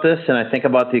thinking about this, and I think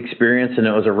about the experience, and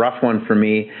it was a rough one for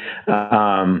me.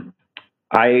 I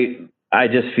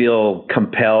just feel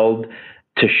compelled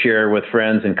to share with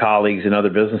friends and colleagues and other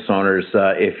business owners.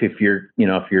 If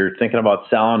you're thinking about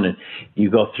selling and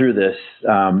you go through this,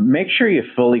 make sure you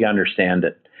fully understand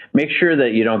it. Make sure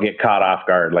that you don't get caught off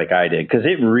guard like I did, because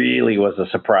it really was a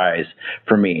surprise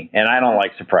for me. And I don't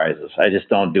like surprises. I just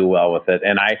don't do well with it.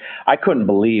 And I couldn't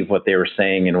believe what they were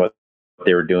saying and what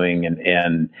they were doing.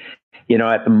 And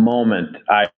at the moment,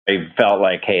 I felt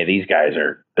like, hey, these guys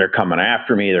they're coming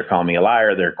after me. They're calling me a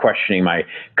liar. They're questioning my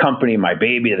company, my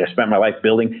baby that I spent my life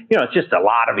building. It's just a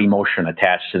lot of emotion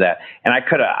attached to that. And I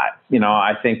could have,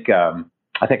 I think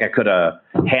I could have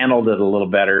handled it a little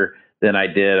better than I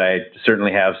did. I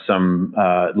certainly have some,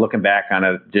 looking back on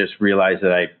it, just realized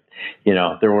that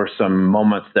there were some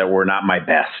moments that were not my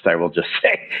best, I will just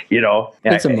say,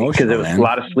 it's emotional, because it was a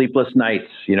lot of sleepless nights,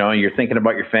 and you're thinking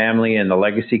about your family and the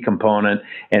legacy component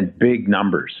and big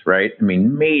numbers, right? I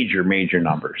mean, major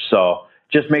numbers. So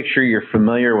just make sure you're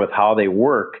familiar with how they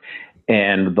work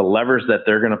and the levers that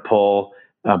they're going to pull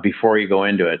before you go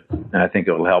into it. And I think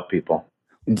it will help people.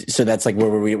 So that's like where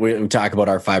we talk about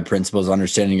our 5 principles,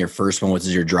 understanding your first one, which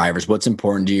is your drivers. What's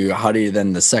important to you? How do you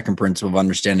then, the second principle of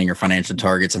understanding your financial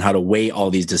targets and how to weigh all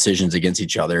these decisions against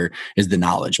each other is the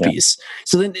knowledge piece.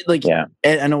 So then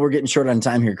I know we're getting short on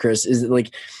time here, Chris. Is it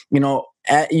like,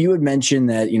 You had mentioned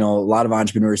that, a lot of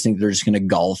entrepreneurs think they're just going to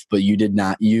golf, but you did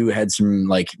not. You had some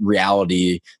like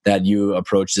reality that you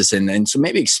approached this in. And so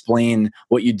maybe explain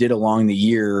what you did along the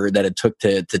year that it took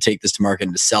to take this to market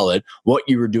and to sell it, what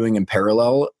you were doing in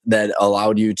parallel that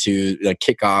allowed you to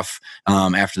kick off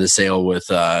after the sale with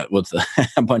a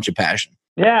bunch of passion.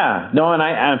 Yeah, no, and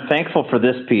I'm thankful for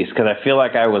this piece because I feel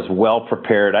like I was well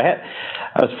prepared. I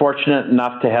was fortunate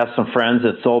enough to have some friends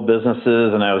that sold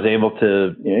businesses, and I was able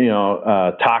to,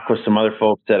 talk with some other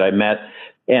folks that I met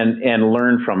and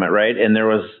learn from it, right? And there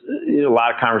was a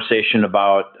lot of conversation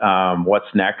about what's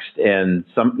next, and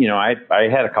I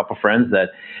had a couple friends that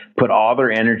put all their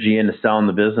energy into selling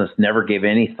the business, never gave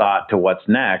any thought to what's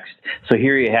next. So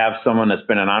here you have someone that's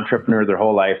been an entrepreneur their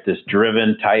whole life, this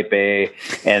driven type A,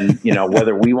 and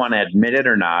whether we want to admit it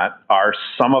or not,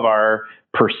 some of our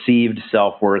perceived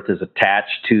self-worth is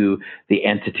attached to the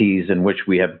entities in which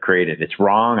we have created. It's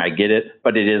wrong, I get it,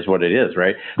 but it is what it is,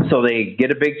 right? So they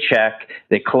get a big check,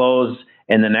 they close,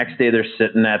 and the next day they're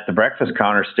sitting at the breakfast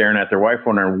counter staring at their wife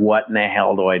wondering, what in the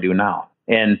hell do I do now?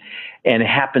 And it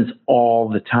happens all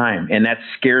the time. And that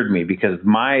scared me because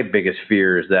my biggest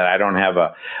fear is that I don't have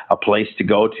a place to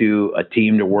go to, a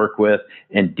team to work with,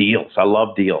 and deals. I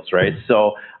love deals, right?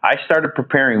 So I started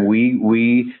preparing.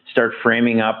 We start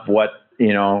framing up what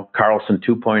Carlson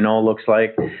 2.0 looks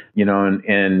like,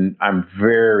 and I'm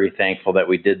very thankful that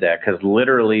we did that because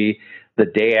literally the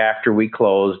day after we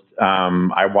closed,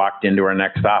 I walked into our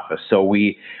next office. So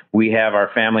we have our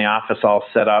family office all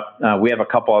set up. We have a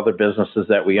couple other businesses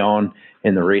that we own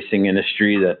in the racing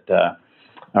industry that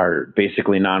are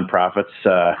basically nonprofits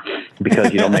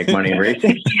because you don't make money in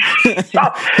racing. So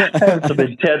I have some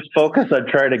intense focus on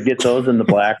trying to get those in the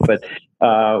black. But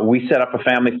we set up a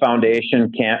family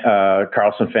foundation,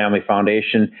 Carlson Family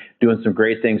Foundation, doing some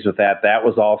great things with that. That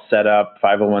was all set up,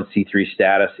 501c3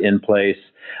 status in place.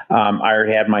 I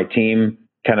already had my team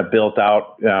kind of built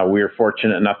out. We were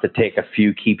fortunate enough to take a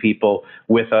few key people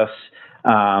with us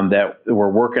that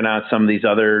were working on some of these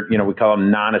other, we call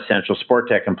them non-essential sport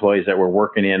tech employees that were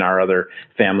working in our other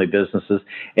family businesses.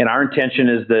 And our intention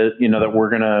is that,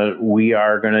 that we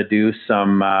are gonna do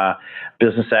some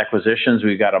business acquisitions.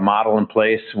 We've got a model in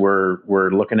place.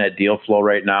 We're looking at deal flow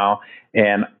right now.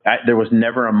 And there was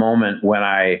never a moment when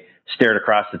I stared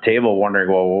across the table wondering,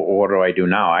 well, what do I do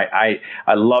now? I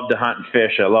love to hunt and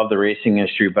fish. I love the racing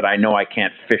industry, but I know I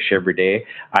can't fish every day.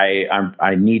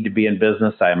 I need to be in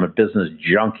business. I am a business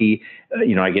junkie.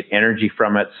 I get energy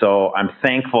from it. So I'm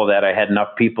thankful that I had enough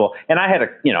people. And I had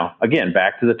again,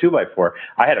 back to the 2x4,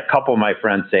 I had a couple of my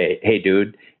friends say, hey,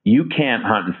 dude, you can't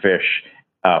hunt and fish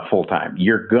full time.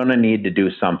 You're going to need to do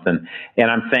something.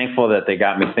 And I'm thankful that they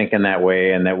got me thinking that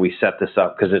way and that we set this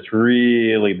up because it's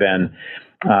really been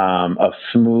a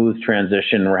smooth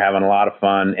transition. We're having a lot of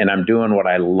fun and I'm doing what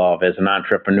I love as an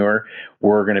entrepreneur.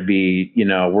 We're going to be,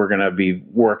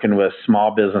 working with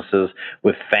small businesses,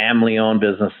 with family owned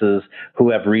businesses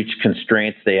who have reached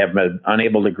constraints. They have been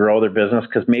unable to grow their business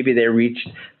because maybe they reached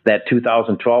that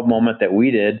 2012 moment that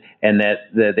we did and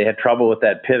that they had trouble with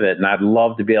that pivot. And I'd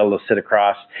love to be able to sit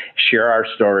across, share our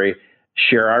story,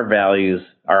 share our values,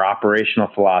 our operational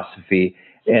philosophy,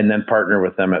 and then partner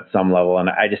with them at some level. And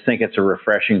I just think it's a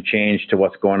refreshing change to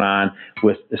what's going on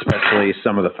with especially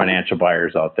some of the financial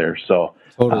buyers out there. So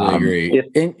totally agree.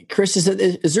 And Chris,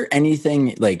 is there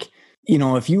anything like,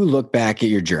 if you look back at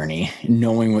your journey,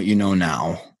 knowing what you know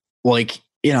now, like,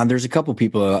 there's a couple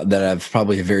people that have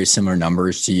probably very similar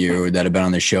numbers to you that have been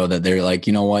on the show that they're like,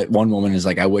 you know what? One woman is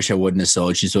like, I wish I wouldn't have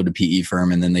sold. She sold a PE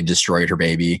firm and then they destroyed her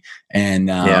baby.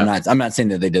 And I'm not saying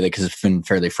that they did it because it's been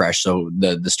fairly fresh. So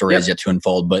the story is yet to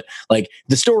unfold, but like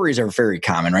the stories are very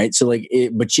common, right? So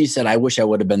but she said, I wish I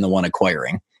would have been the one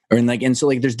acquiring. And so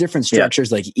there's different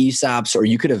structures like ESOPs, or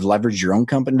you could have leveraged your own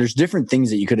company. There's different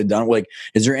things that you could have done. Like,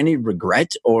 is there any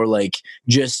regret or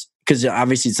just because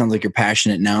obviously it sounds like you're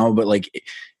passionate now, but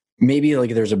maybe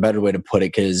there's a better way to put it.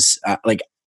 Cause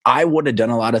I would have done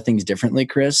a lot of things differently,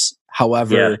 Chris.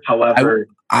 However,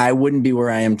 I wouldn't be where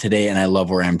I am today, and I love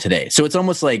where I am today. So it's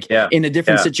almost like in a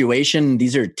different situation,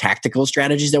 these are tactical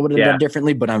strategies that would have done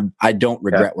differently, but I don't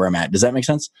regret where I'm at. Does that make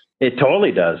sense? It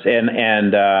totally does.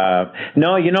 And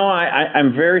no,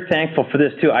 I'm very thankful for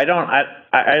this too.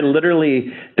 I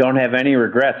literally don't have any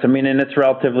regrets. I mean, and it's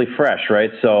relatively fresh,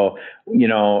 right? So,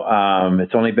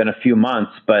 it's only been a few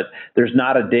months, but there's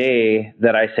not a day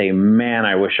that I say, man,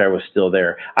 I wish I was still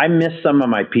there. I miss some of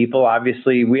my people.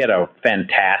 Obviously, we had a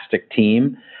fantastic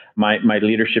team. my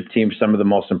leadership team, some of the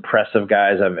most impressive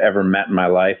guys I've ever met in my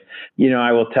life.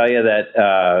 I will tell you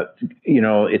that,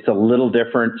 it's a little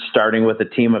different starting with a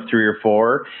team of 3 or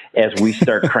 4 as we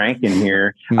start cranking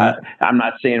here. I'm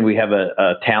not saying we have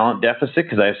a talent deficit,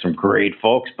 because I have some great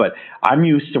folks, but I'm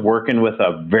used to working with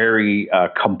a very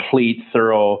complete,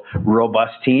 thorough,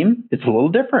 robust team. It's a little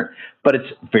different, but it's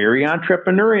very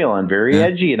entrepreneurial and very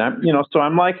edgy. And so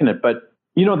I'm liking it. But,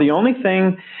 the only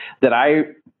thing that I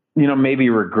maybe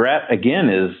regret again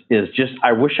is just,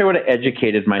 I wish I would have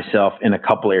educated myself in a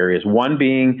couple areas. One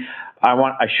being,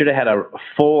 I should have had a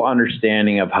full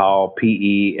understanding of how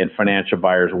PE and financial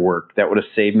buyers work. That would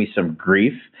have saved me some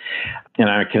grief. And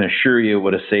I can assure you it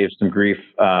would have saved some grief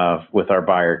with our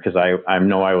buyer, because I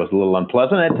know I was a little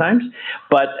unpleasant at times.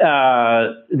 But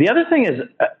the other thing is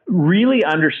really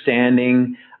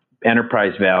understanding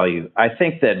enterprise value. I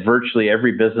think that virtually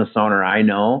every business owner I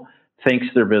know thinks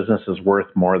their business is worth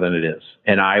more than it is.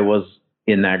 And I was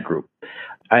in that group.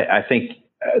 I think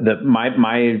that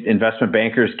my investment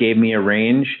bankers gave me a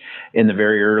range in the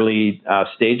very early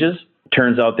stages.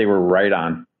 Turns out they were right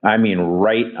on. I mean,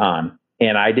 right on.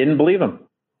 And I didn't believe them.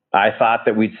 I thought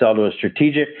that we'd sell to a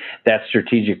strategic, that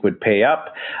strategic would pay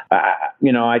up.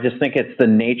 I just think it's the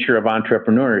nature of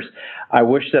entrepreneurs. I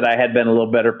wish that I had been a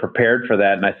little better prepared for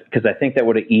that, because I think that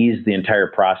would have eased the entire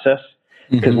process,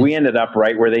 because we ended up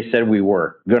right where they said we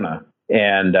were gonna.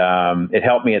 And it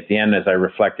helped me at the end as I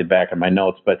reflected back on my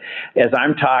notes. But as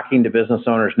I'm talking to business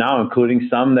owners now, including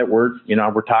some that we're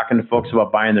talking to folks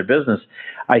about buying their business,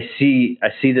 I see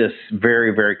this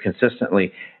very, very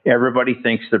consistently. Everybody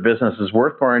thinks their business is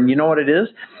worth more. And you know what it is?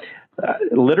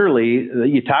 Literally,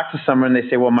 you talk to someone, they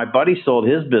say, well, my buddy sold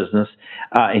his business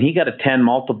and he got a 10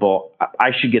 multiple.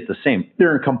 I should get the same.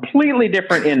 They're in completely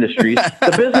different industries.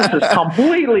 The business is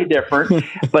completely different,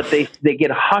 but they get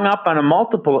hung up on a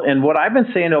multiple. And what I've been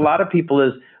saying to a lot of people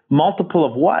is, multiple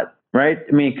of what? Right?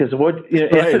 I mean, because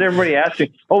that's what everybody asks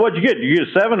me. Oh, what'd you get? You get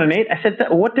a 7 and 8? I said,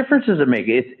 what difference does it make?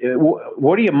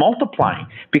 What are you multiplying?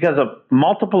 Because a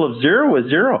multiple of 0 is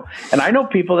 0. And I know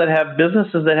people that have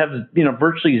businesses that have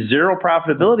virtually 0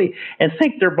 profitability and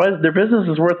think their business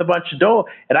is worth a bunch of dough.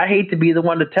 And I hate to be the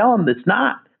one to tell them it's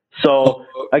not. So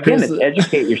again, it's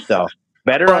educate yourself.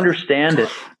 Better understand it,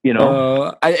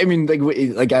 I mean,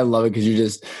 I love it, because you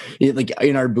just like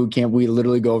in our boot camp, we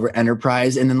literally go over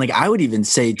enterprise, and then I would even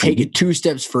say take it 2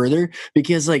 steps further,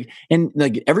 because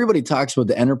everybody talks about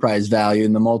the enterprise value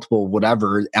and the multiple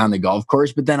whatever on the golf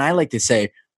course, but then I like to say,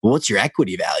 well, what's your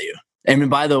equity value? I mean,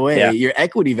 by the way, your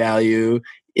equity value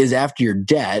is after your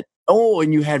debt. Oh,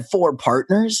 and you had 4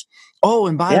 partners. Oh,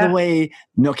 and by the way,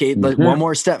 one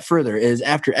more step further is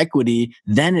after equity,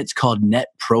 then it's called net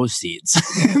proceeds.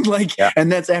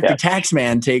 And that's after tax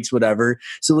man takes whatever.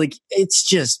 So it's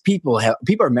just people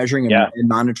are measuring and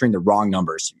monitoring the wrong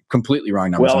numbers, completely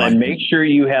wrong numbers. Well, and make sure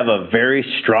you have a very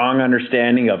strong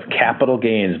understanding of capital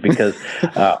gains, because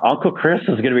Uncle Chris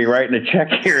is going to be writing a check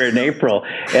here in April,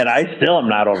 and I still am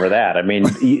not over that. I mean,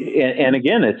 and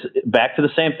again, it's back to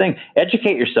the same thing.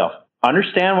 Educate yourself.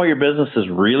 Understand what your business is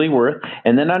really worth,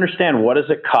 and then understand what does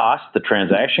it cost, the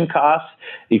transaction costs.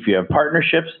 If you have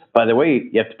partnerships, by the way,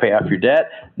 you have to pay off your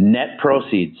debt. Net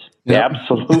proceeds,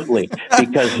 absolutely,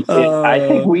 because I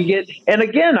think we get. And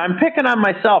again, I'm picking on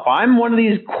myself. I'm one of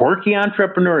these quirky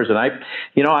entrepreneurs, and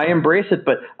I embrace it.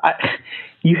 But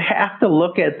you have to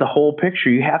look at the whole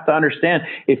picture. You have to understand.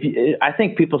 I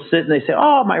think people sit and they say,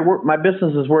 "Oh, my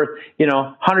business is worth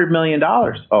 $100 million."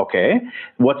 Okay,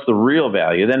 what's the real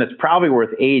value? Then it's probably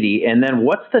worth 80. And then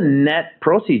what's the net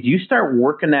proceeds? You start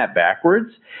working that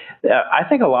backwards. I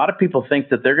think a lot of people think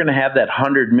that they're going to have that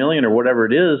 100 million or whatever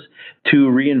it is to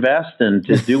reinvest and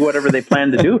to do whatever they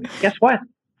plan to do. Guess what?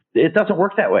 It doesn't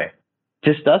work that way.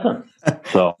 Just doesn't.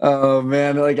 So. Oh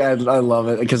man, I love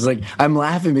it, because I'm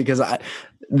laughing because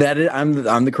I'm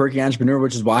the quirky entrepreneur,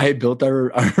 which is why I built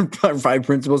our 5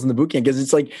 principles in the bootcamp, because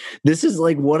it's this is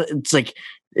what it's like.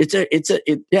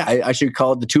 I should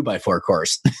call it the 2x4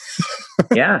 course.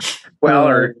 Yeah. Well,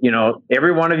 or,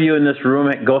 every one of you in this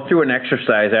room, go through an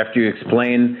exercise after you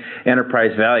explain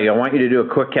enterprise value. I want you to do a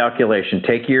quick calculation.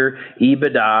 Take your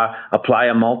EBITDA, apply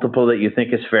a multiple that you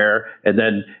think is fair, and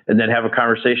then have a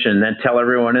conversation, and then tell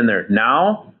everyone in there,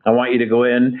 now I want you to go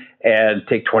in and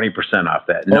take 20% off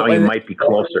that. Now you might be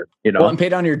closer, Well, and pay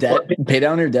down your debt,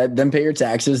 then pay your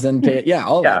taxes, then pay,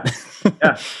 all that.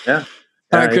 Yeah.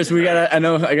 All right, Chris,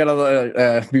 I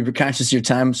gotta be conscious of your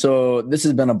time. So this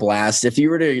has been a blast. If you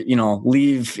were to,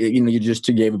 leave, you just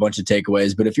gave a bunch of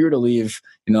takeaways, but if you were to leave,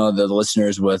 the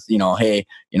listeners with, hey,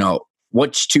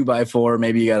 which 2x4,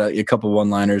 maybe you got a couple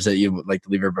one-liners that you would like to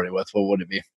leave everybody with, what would it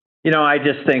be? I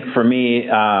just think for me,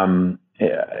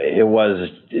 it was,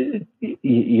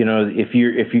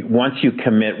 once you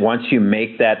commit, once you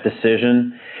make that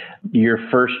decision, your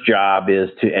first job is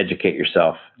to educate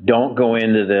yourself. Don't go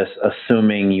into this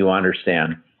assuming you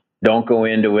understand. Don't go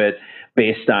into it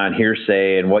based on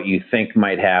hearsay and what you think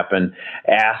might happen.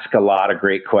 Ask a lot of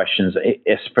great questions,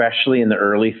 especially in the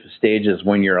early stages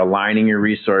when you're aligning your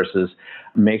resources.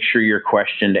 Make sure your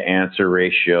question to answer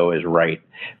ratio is right.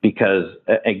 Because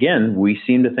again, we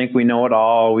seem to think we know it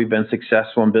all. We've been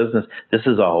successful in business. This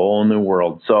is a whole new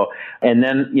world. So, and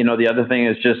then, the other thing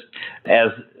is just, as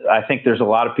I think there's a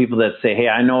lot of people that say, hey,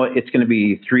 I know it's going to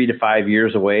be 3 to 5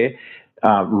 years away.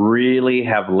 Really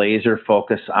have laser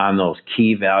focus on those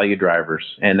key value drivers.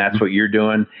 And that's what you're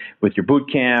doing with your boot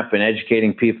camp and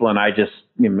educating people. And I just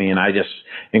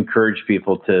encourage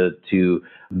people to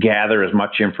gather as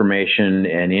much information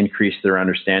and increase their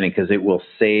understanding, because it will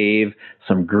save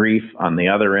some grief on the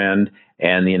other end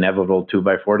and the inevitable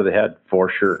 2x4 to the head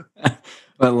for sure.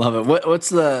 I love it. What's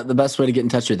the best way to get in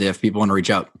touch with you if people want to reach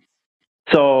out?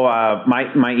 So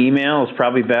my email is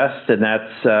probably best, and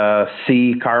that's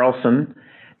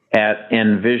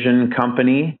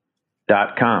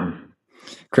ccarlson@envisioncompany.com.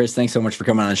 Chris, thanks so much for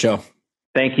coming on the show.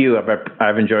 Thank you.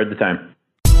 I've enjoyed the time.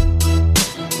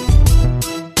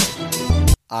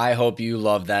 I hope you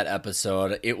loved that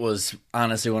episode. It was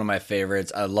honestly one of my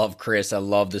favorites. I love Chris. I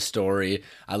love the story.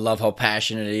 I love how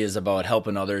passionate he is about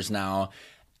helping others now.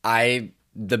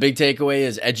 The big takeaway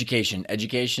is education,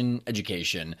 education,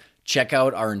 education. Check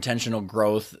out our Intentional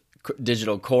Growth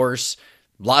digital course.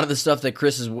 A lot of the stuff that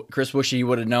Chris wished he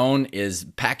would have known is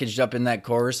packaged up in that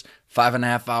course.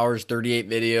 5.5 hours, 38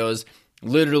 videos.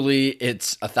 Literally,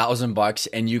 it's $1,000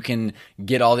 and you can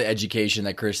get all the education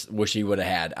that Chris wished he would have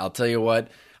had. I'll tell you what,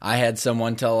 I had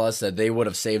someone tell us that they would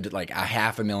have saved like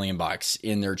 $500,000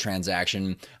 in their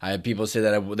transaction. I had people say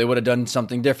that they would have done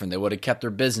something different. They would have kept their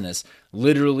business.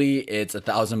 Literally, it's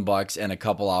 $1,000 and a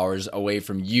couple hours away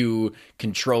from you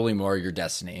controlling more of your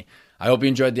destiny. I hope you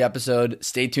enjoyed the episode.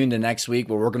 Stay tuned to next week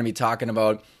where we're going to be talking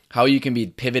about how you can be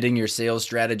pivoting your sales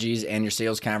strategies and your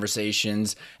sales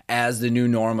conversations as the new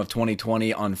norm of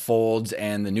 2020 unfolds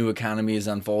and the new economy is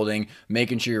unfolding,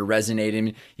 making sure you're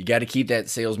resonating. You got to keep that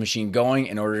sales machine going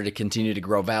in order to continue to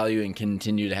grow value and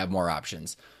continue to have more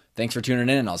options. Thanks for tuning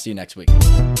in, and I'll see you next week.